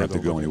apartment. You or didn't where have to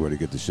they're go living. anywhere to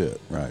get the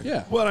shit, right?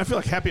 Yeah. Well, and I feel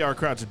like happy hour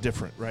crowds are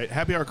different, right?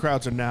 Happy hour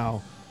crowds are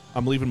now,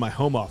 I'm leaving my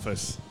home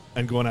office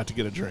and going out to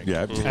get a drink.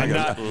 Yeah.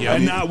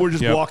 And not we're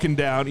just walking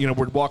down,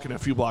 we're walking a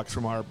few blocks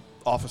from our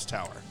office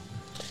tower.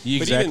 Exactly.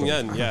 But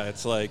even then,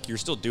 it's like you're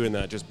still doing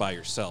that just by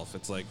yourself.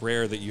 It's like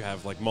rare that you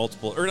have like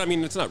multiple, or I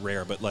mean, it's not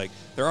rare, but like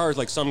there are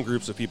like some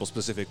groups of people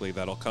specifically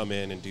that'll come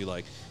in and do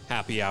like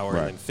happy hour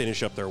and then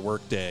finish up their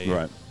work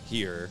day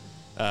here.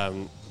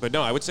 But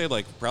no, I would say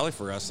like probably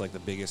for us, like the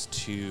biggest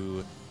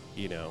 2,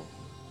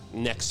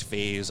 next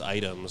phase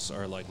items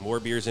are like more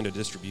beers into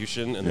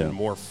distribution and then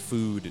more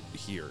food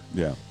here.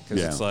 Yeah.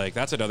 Because it's like,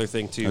 that's another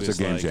thing too. That's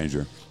a game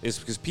changer. Is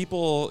because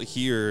people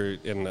here,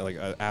 and like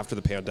after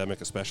the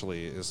pandemic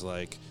especially, is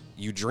like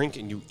you drink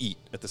and you eat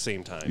at the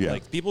same time. Yeah.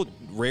 Like people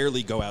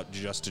rarely go out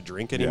just to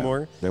drink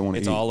anymore. They want to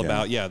It's eat, all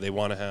about, they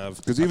want to have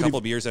a even couple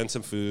if- beers and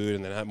some food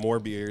and then have more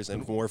beers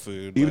and more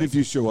food. Even like, if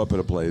you show up at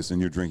a place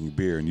and you're drinking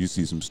beer and you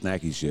see some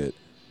snacky shit,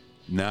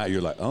 now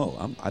you're like,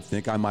 I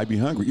think I might be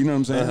hungry. You know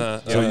what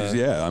I'm saying?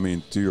 So I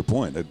mean, to your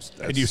point, that's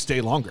And you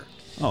stay longer.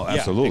 Oh, yeah,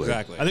 absolutely.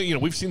 exactly. I think,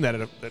 we've seen that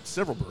at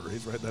several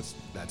breweries, right?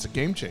 That's a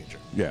game changer.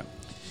 Yeah.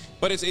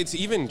 But it's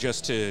even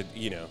just to,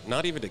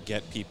 not even to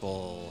get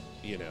people,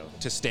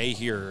 to stay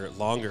here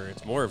longer.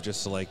 It's more of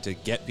just to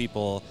get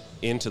people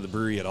into the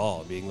brewery at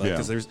all. Being like,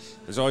 because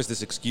there's always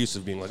this excuse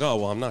of being like, oh,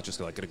 well, I'm not just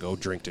going to go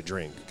drink to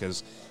drink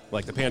because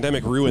like the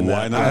pandemic ruined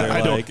Why that.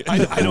 not?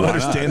 I don't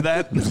understand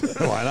that.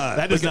 Why not?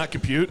 That does not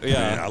compute.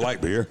 Man, I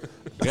like beer.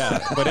 Yeah,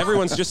 but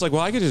everyone's just like,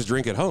 well, I could just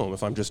drink at home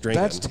if I'm just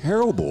drinking. That's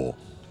terrible.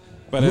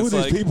 But Who are it's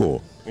these like,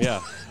 people?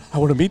 Yeah. I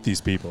want to meet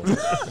these people.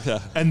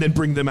 And then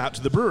bring them out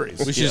to the breweries.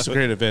 We should just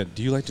create an event.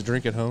 Do you like to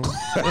drink at home?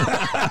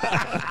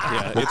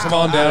 Yeah, Come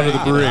on down to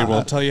the brewery.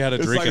 We'll tell you how to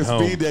It's drink like at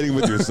home. speed dating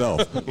with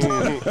yourself.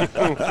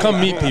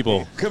 Come meet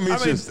people. Come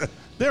meet yourself.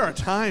 There are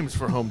times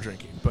for home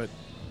drinking, but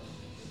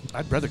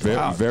I'd rather go Very,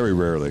 out. very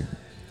rarely.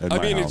 At I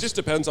my mean, it house. just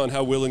depends on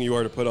how willing you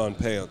are to put on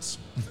pants.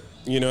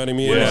 You know what I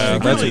mean? Yeah, It's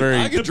like, that's really, very-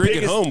 I could the drink at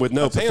biggest- home with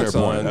no That's a fair pants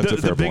point. on. That's a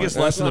the fair biggest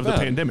point. lesson That's of the not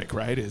bad. pandemic,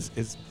 right,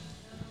 is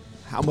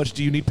how much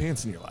do you need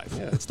pants in your life?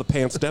 Yeah, it's the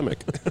pants-demic.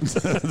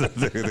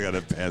 They got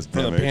a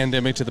From the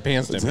pandemic to the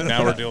pants-demic.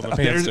 Now we're dealing with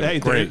the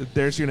pants-demic. Great.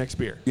 There's your next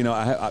beer.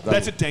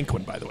 That's a dank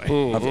one, by the way.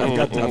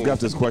 I've got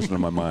this question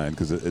in my mind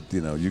because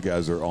you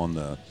guys are on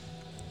the.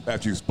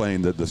 After you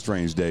explained the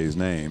Strange Days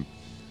name,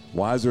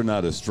 why is there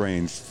not a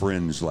Strange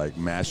Fringe like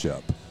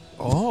mashup?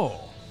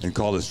 Oh. And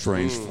call it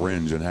Strange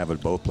Fringe and have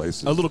it both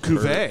places. A little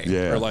cuvee.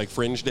 Or like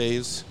Fringe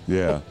Days.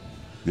 Yeah.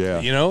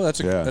 Yeah.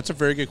 That's a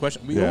very good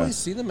question. We always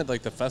see them at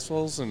like the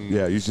festivals and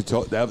you should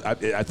tell that. I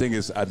think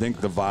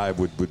the vibe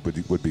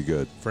would be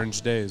good.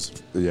 Fringe Days.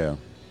 Yeah.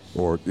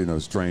 Or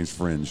Strange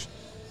Fringe.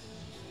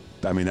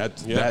 I mean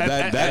that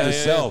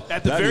itself.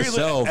 At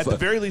the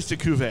very least a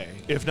cuvee,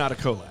 if not a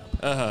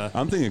collab.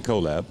 I'm thinking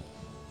collab.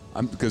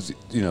 Because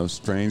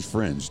Strange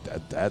Fringe.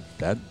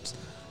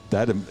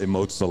 That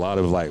emotes a lot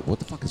of like, what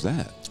the fuck is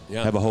that?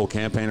 Yeah. Have a whole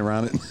campaign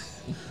around it.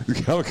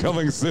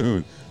 Coming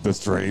soon, the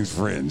Strange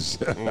Fringe.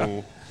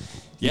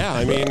 Yeah,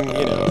 I mean,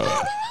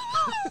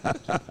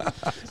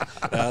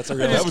 that's a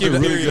real That was a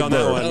really good on that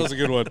burp. one. That was a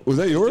good one. Was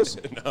that yours?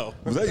 No.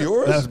 Was that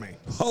yours? That was me.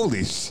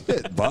 Holy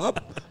shit,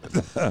 Bob.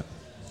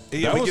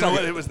 Yeah, That was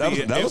like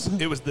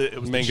it was the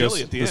Mango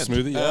chili at the end.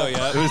 smoothie. Oh,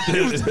 yeah.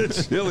 It was the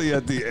chili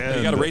at the end.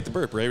 You got to rate the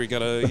burp, right? We got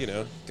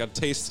to, got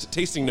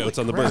tasting notes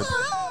on the burp.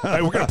 All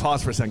right, we're gonna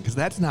pause for a second because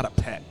that's not a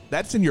pet.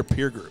 That's in your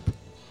peer group.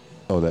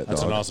 Oh, that's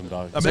That's an awesome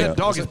dog. I mean, that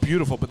dog is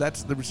beautiful, but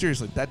that's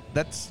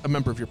a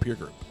member of your peer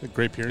group. A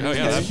great period. Oh,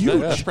 yeah,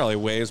 that probably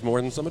weighs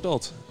more than some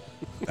adults.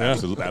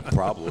 Absolutely,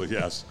 probably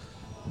yes.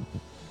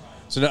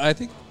 So I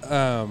think,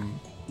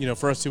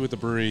 for us too with the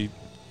brewery,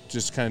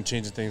 just kind of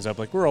changing things up.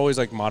 Like we're always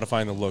like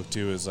modifying the look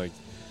too. Is like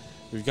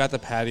we've got the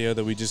patio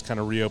that we just kind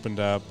of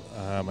reopened up.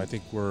 I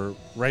think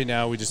right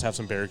now we just have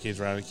some barricades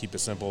around it, keep it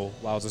simple.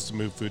 Allows us to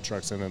move food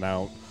trucks in and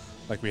out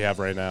like we have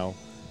right now.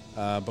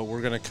 But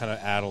we're going to kind of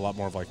add a lot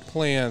more of like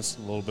plants,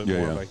 a little bit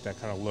more of like that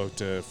kind of look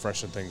to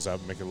freshen things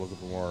up, make it look a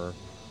bit more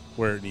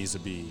where it needs to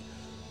be.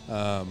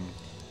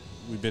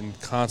 We've been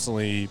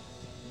constantly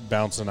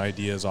bouncing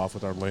ideas off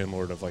with our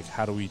landlord of like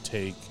how do we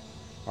take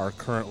our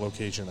current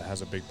location that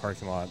has a big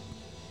parking lot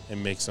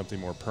and make something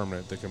more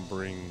permanent that can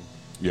bring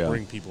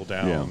people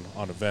down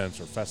on events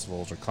or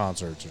festivals or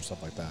concerts or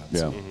stuff like that.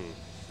 Yeah.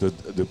 So,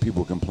 do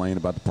people complain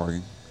about the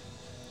parking?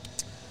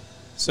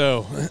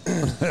 So,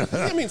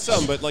 I mean,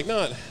 some, but like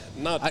not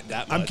that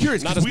much. I'm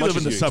curious not because as we much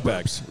live in as the you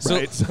expect.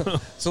 suburbs, right?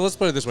 So let's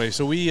put it this way.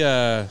 So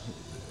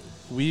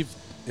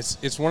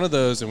it's one of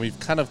those, and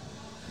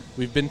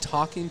we've been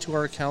talking to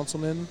our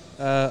councilmen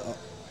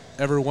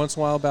every once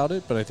in a while about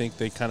it, but I think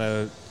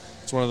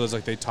it's one of those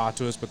like they talk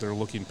to us, but they're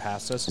looking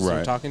past us instead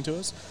of talking to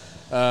us.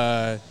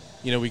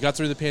 We got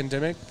through the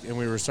pandemic and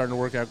we were starting to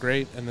work out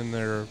great, and then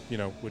they're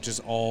which is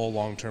all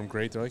long term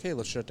great. They're like, hey,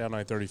 let's shut down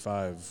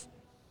I-35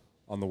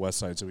 on the west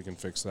side so we can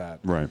fix that.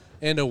 Right.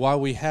 And while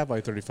we have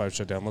I-35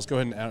 shut down, let's go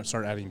ahead and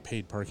start adding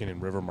paid parking in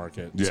River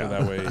Market. Yeah. So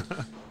that way,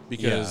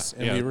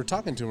 we were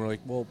talking to them, we're like,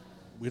 well,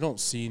 we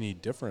don't see any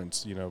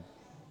difference.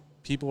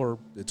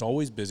 It's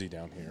always busy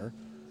down here.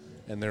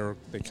 And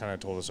they kind of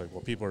told us, like,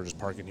 well, people are just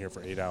parking here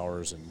for 8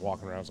 hours and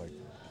walking around. It's like,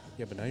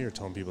 yeah, but now you're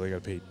telling people they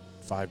got to pay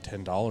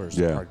 $5-10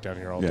 to park down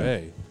here all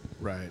day.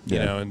 Right.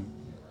 And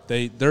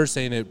they're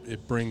saying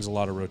it brings a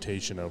lot of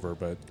rotation over,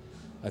 but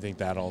I think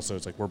that also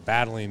it's like we're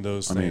battling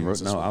those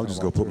things. No, I'll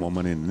just go put more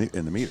money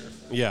in the meter.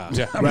 Yeah.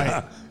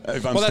 Right.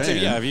 If I'm That's it.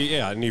 staying.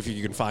 Yeah. And if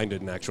you can find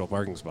an actual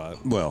parking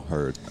spot. Well,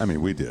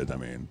 we did.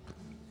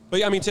 But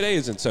yeah, I mean, today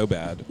isn't so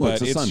bad. Well,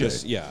 but it's a Sunday.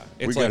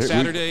 It's like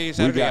Saturday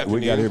afternoon.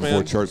 We got here before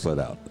man. church let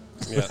out.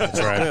 Yeah, that's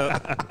right.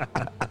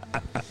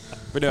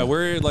 But no,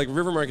 we're like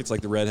River Market's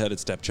like the redheaded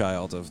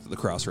stepchild of the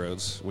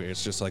Crossroads, where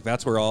it's just like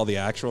that's where all the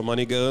actual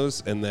money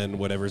goes, and then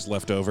whatever's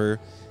left over,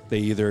 they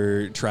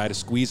either try to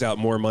squeeze out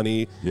more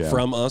money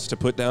from us to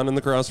put down in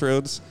the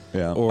Crossroads,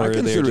 or I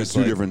consider they're it just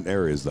two different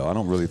areas, though. I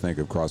don't really think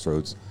of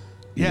Crossroads.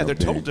 Yeah, they're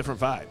total different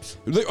vibes.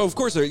 Of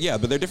course,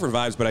 but they're different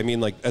vibes. But I mean,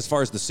 like as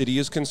far as the city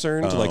is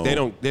concerned, like they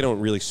don't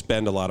really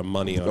spend a lot of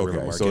money on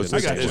River Market. So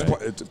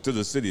to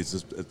the city, it's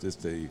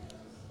the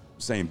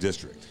same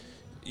district.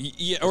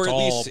 Yeah, or at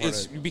least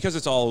it's because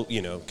it's all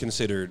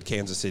considered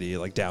Kansas City,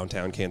 like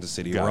downtown Kansas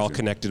City. We're all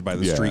connected by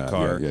the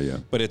streetcar. Yeah.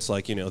 But it's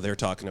like they're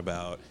talking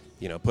about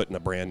putting a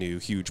brand new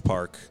huge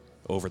park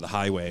over the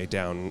highway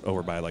down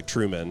over by like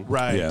Truman,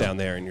 down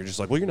there, and you're just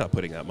like, well, you're not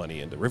putting that money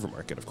into River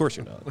Market. Of course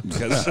you're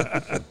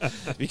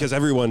not, because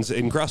everyone's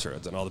in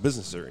Crossroads and all the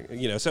businesses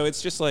are, So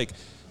it's just like,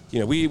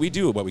 we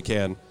do what we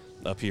can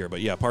up here, but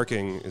yeah,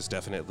 parking is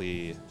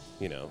definitely,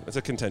 it's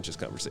a contentious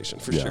conversation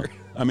for sure.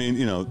 I mean,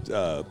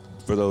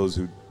 for those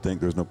who think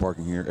there's no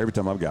parking here, every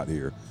time I've got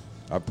here,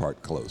 I've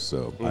parked close.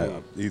 So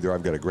either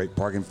I've got a great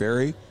parking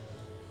ferry,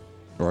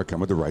 or I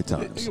come at the right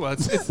times. Well,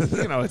 it's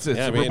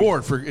a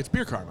reward for it's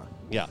beer karma.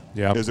 Yeah.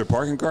 Is there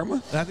parking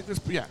karma? I think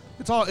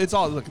it's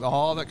all look,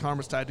 all that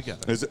karma's tied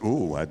together. Is it?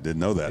 Ooh, I didn't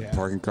know that. Yeah.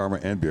 Parking karma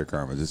and beer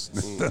karma.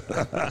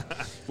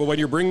 Well, when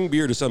you're bringing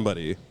beer to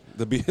somebody,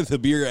 the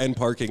beer and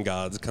parking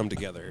gods come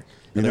together,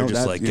 and they're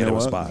just like, get him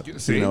a spot.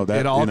 See,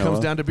 it all comes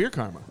down to beer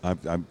karma.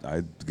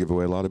 I give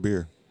away a lot of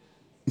beer.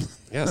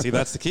 Yeah, see,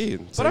 that's the key.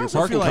 So But I your also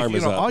parking feel like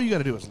karma's up. all you got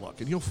to do is look,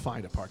 and you'll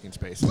find a parking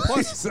space.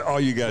 Plus, All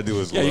you got to do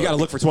is Yeah, you got to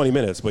look for 20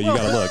 minutes, but you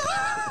got to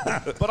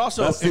look. but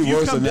also, That's if the you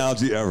worst come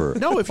analogy ever.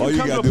 No, if All you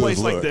come to gotta a do is place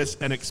like look. this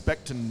and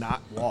expect to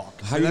not walk,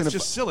 How you that's gonna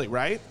just silly,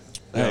 right?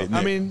 Hey, I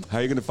Nick, mean- how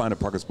are you going to find a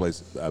parking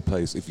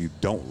place if you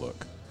don't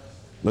look?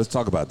 Let's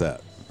talk about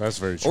that. That's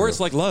very true. Or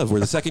it's like love, where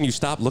the second you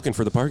stop looking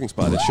for the parking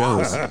spot, it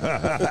shows.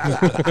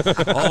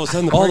 All of a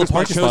sudden, the All parking the spot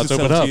parking shows spots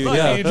itself open to up. you. Look,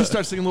 Yeah. you just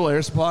start singing a little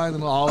Air Supply and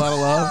then all out of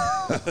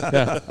love.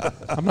 yeah.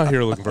 I'm not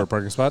here looking for a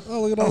parking spot.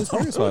 Oh, look at all these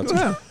parking spots.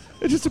 Yeah,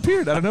 it just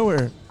appeared out of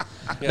nowhere.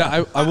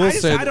 Yeah, I will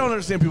say. I don't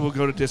understand people who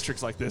go to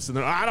districts like this and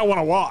they're, I don't want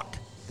to walk.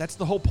 That's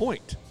the whole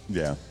point.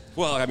 Yeah.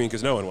 Well, I mean,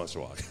 because no one wants to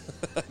walk.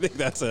 I think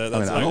that's a. I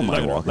mean, I don't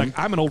mind walking. Like,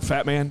 I'm an old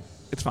fat man.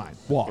 It's fine.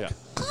 Walk. Yeah.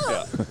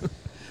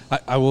 Yeah.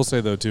 I will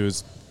say though too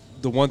is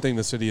the one thing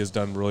the city has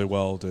done really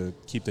well to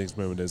keep things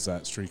moving is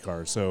that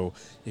streetcar. So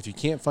if you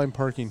can't find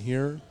parking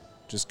here,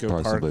 just go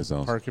Park park someplace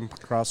else. in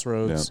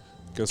Crossroads.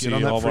 Go see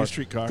on that all of free our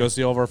streetcar. Go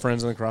see all of our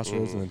friends in the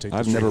Crossroads, and then take.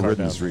 I've the never streetcar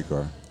ridden down. a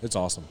streetcar. It's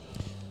awesome.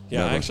 Yeah,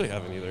 Never. I actually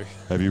haven't either.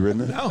 Have you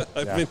ridden it? No.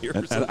 I've been here for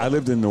And so I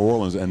lived in New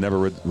Orleans and never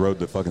rode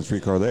the fucking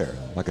streetcar there,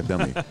 like a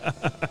dummy.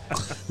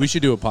 We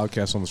should do a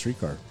podcast on the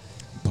streetcar.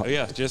 Oh,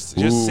 yeah, just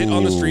sit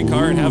on the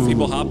streetcar and have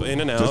people hop in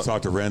and out. Just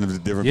talk to random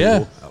different Yeah.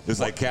 people. It's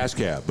like cash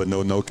cab, but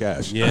no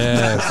cash.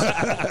 Yes.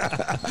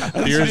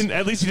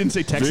 At least you didn't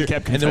say taxi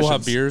cab And then we'll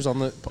have confessions. beers on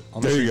the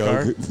There you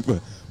streetcar.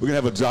 go. We're gonna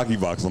have a jockey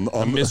box on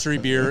A mystery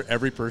beer.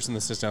 Every person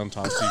that sits down and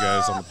talks to you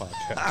guys on the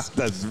podcast.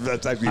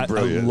 That's actually I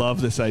brilliant.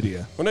 love this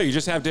idea. Well, no, you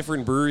just have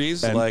different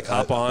breweries And, like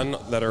hop on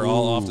that are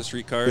all off the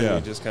streetcar, Yeah.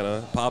 and you just kind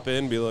of pop in,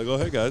 and be like, "Oh,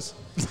 hey guys,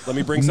 let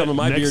me bring some of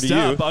my beer Next to you."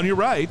 up, on your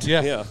right,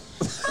 Yeah. Yeah,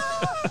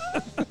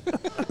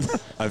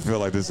 I feel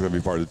like this is gonna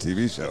be part of the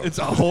TV show. it's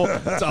a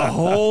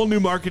whole new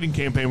marketing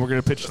campaign we're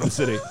going to pitch to the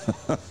city.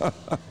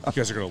 You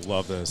guys are gonna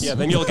love this. yeah.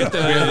 Then you'll get We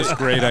have this the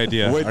great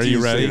idea. Wait Are till you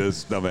see ready?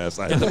 this, dumbass?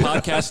 the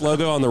podcast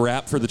logo on the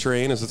wrap for the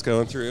train as it's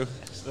going through.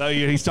 Oh,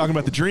 yeah, he's talking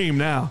about the dream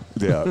now.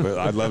 Yeah, but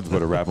I'd love to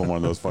put a wrap on one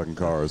of those fucking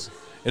cars.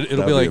 It'll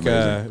That'd be like be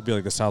amazing. it'll be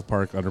like the South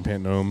Park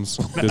Underpant Gnomes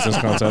business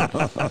concept.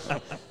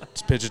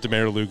 Just pitch it to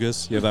Mayor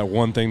Lucas. You have that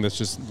one thing that's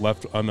just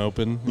left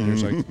unopened. And you're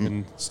just like,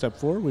 in step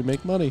 4, we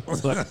make money.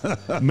 Look,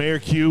 Mayor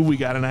Q, we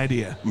got an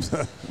idea.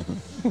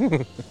 All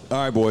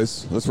right,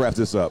 boys, let's wrap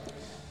this up.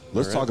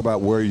 Let's talk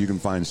about where you can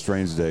find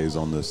Strange Days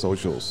on the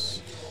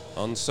socials.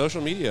 On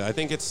social media, I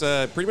think it's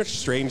pretty much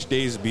Strange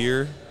Days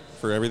Beer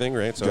for everything,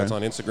 right? So Okay. it's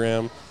on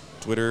Instagram,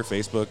 Twitter,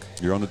 Facebook.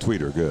 You're on the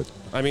tweeter, good.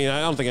 I mean, I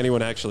don't think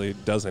anyone actually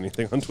does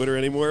anything on Twitter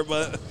anymore,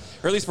 but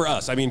or at least for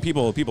us. I mean,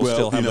 people Well,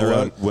 still you have know their what?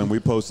 own. When we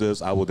post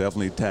this, I will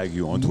definitely tag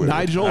you on Twitter.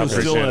 Nigel I is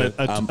still appreciate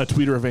a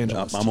tweeter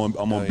evangelist. I'm on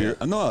Oh, beer.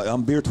 yeah. No,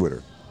 I'm beer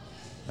Twitter.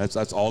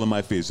 That's all in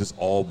my feed. It's just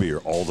all beer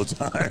all the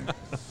time.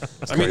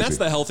 I mean, that's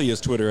the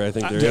healthiest Twitter I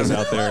think there is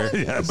out there.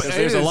 Yes. Because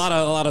there's a lot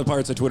of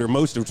parts of Twitter,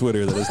 most of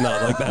Twitter, that is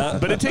not like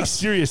that. But it takes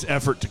serious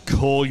effort to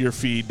cull your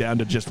feed down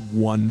to just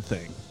one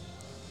thing.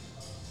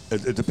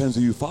 It depends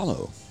who you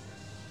follow.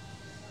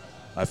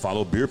 I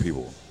follow beer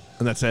people.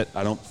 And that's it.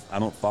 I don't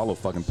follow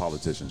fucking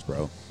politicians,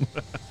 bro.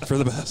 For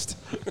the best.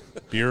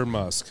 Beer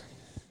Musk.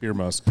 Beer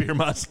Musk.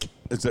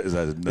 Is that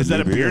Is that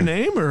a beer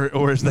name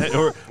or is that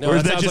or No, or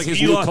is that that sounds just like his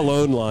new Elon,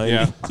 cologne line.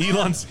 Yeah.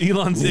 Elon's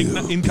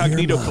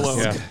incognito cologne?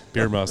 Yeah.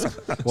 Beer Musk.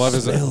 We'll have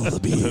his the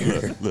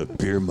beer. The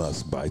Beer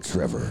Musk by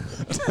Trevor.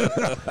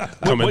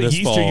 coming What this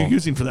yeast fall. are you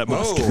using for that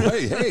musk? Oh,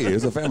 hey,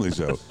 it's a family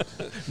show.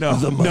 No,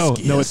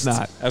 it's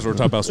not. As we're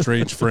talking about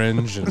strange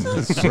fringe and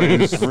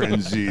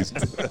Fringe yeast.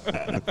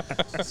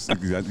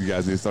 You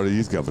guys need to start a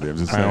yeast company. I'm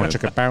just saying.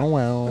 chicka bow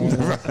wow.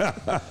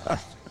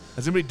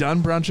 Has anybody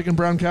done brown chicken,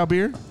 brown cow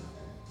beer?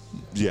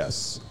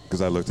 Yes,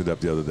 because I looked it up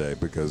the other day.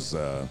 Because,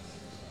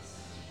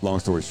 long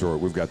story short,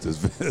 we've got this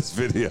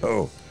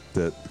video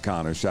that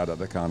Connor, shout out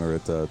to Connor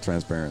at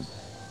Transparent.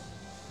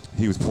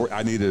 He was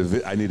I need a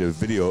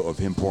video of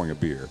him pouring a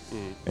beer,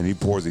 and he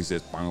pours. He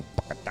says, "Bang,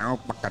 baka down,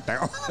 baka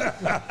down."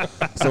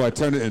 So I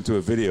turned it into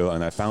a video,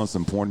 and I found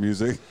some porn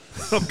music.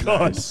 Oh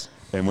God!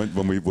 And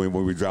when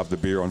we dropped the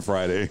beer on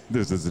Friday,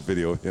 there's this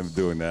video of him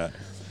doing that,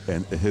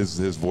 and his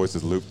voice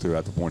is looped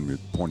throughout the porn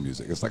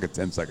music. It's like a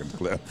 10-second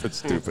clip. It's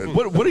stupid.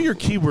 What are your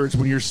keywords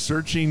when you're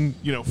searching,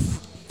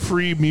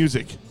 free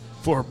music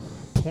for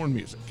porn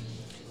music?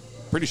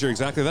 Pretty sure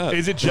exactly that.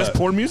 Is it just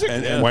porn music?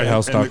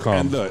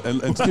 Whitehouse.com.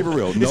 And to keep it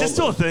real, Is it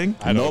still a thing?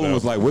 I don't Nolan know.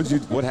 was like,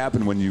 "What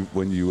happened when you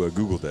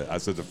Googled it?" I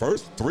said the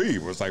first 3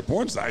 was like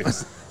porn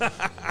sites,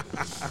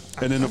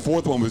 and then the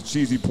 4th one was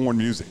cheesy porn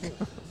music.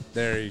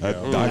 There you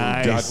go.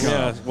 Nice.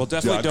 Yeah, well,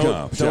 definitely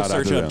don't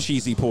search up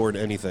cheesy porn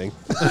anything.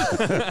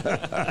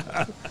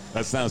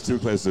 That sounds too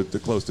close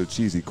to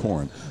cheesy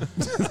corn.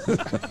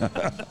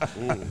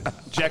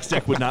 Jack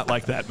Stack would not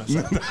like that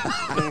myself.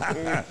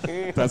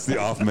 That's the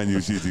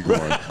off-menu cheesy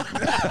corn.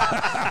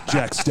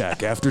 Jack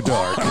Stack After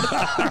Dark.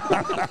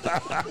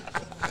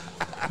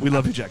 We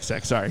love you, Jack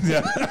Stack. Sorry.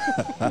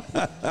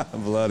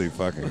 Bloody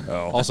fucking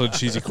hell. Also,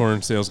 cheesy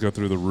corn sales go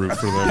through the roof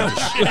for them.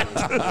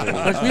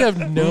 Like, we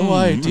have no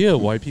idea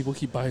why people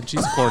keep buying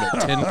cheesy corn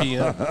at 10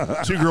 p.m.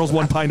 2 girls,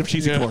 1 pint of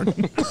cheesy corn.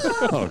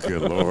 Oh,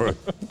 good Lord.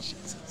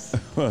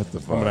 What the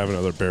fuck? I'm going to have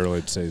another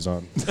barrel-aged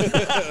Saison.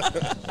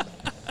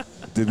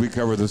 Did we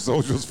cover the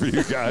socials for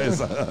you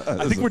guys?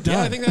 I think we're done.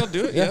 Yeah, I think that'll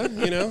do it. Yeah,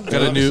 you know,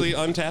 Got a obviously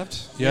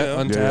Untapped. Yeah, you know,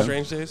 Untapped.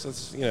 Strange Days.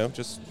 That's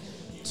just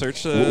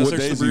search. What Search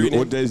days the brewery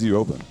what days are you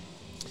open?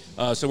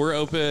 So we're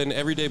open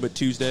every day but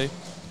Tuesday.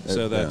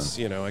 So Yeah. that's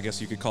I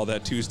guess you could call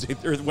that Tuesday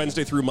or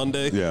Wednesday through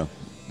Monday. Yeah.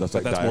 That's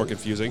like That's more diet.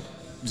 confusing.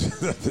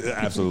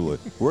 Absolutely.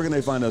 Where can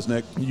they find us,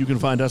 Nick? You can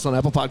find us on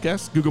Apple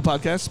Podcasts, Google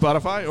Podcasts,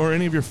 Spotify, or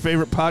any of your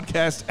favorite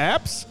podcast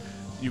apps.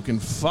 You can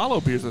follow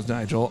Beers with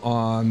Nigel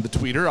on the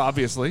Twitter,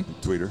 obviously,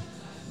 Twitter,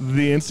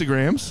 the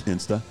Instagrams,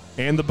 Insta,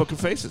 and the Book of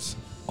Faces.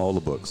 all the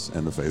books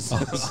and the faces.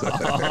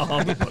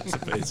 All the Books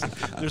of Faces.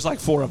 There's like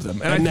 4 of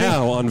them. And I think-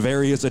 now on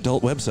various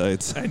adult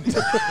websites.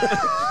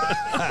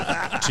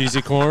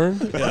 Cheesy corn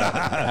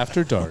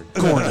after dark.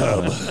 Corn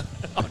Hub.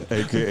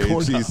 A.K.A.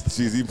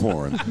 cheesy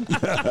porn.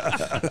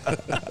 I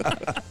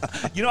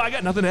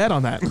got nothing to add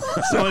on that.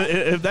 So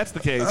if that's the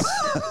case.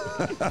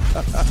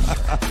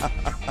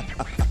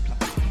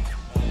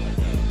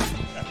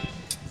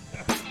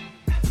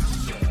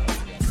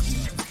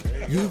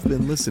 You've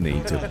been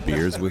listening to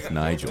Beers with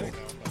Nigel,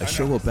 a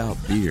show about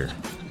beer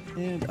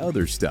and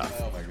other stuff,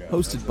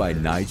 hosted by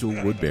Nigel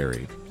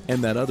Woodbury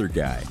and that other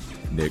guy,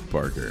 Nick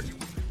Parker.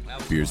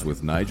 Beers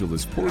with Nigel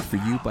is poured for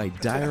you by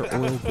Dire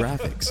Oil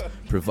Graphics,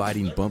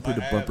 providing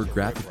bumper-to-bumper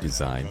graphic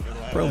design,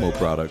 promo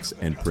products,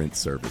 and print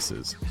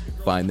services.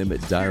 Find them at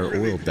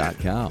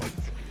direoil.com.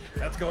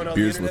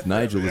 Beers with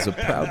Nigel is a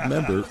proud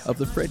member of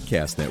the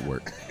Fredcast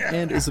Network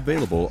and is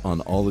available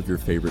on all of your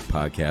favorite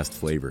podcast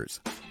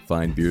flavors.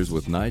 Find Beers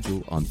with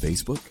Nigel on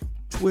Facebook,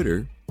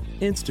 Twitter,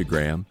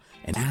 Instagram,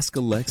 and ask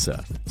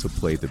Alexa to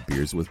play the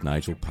Beers with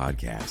Nigel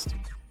podcast.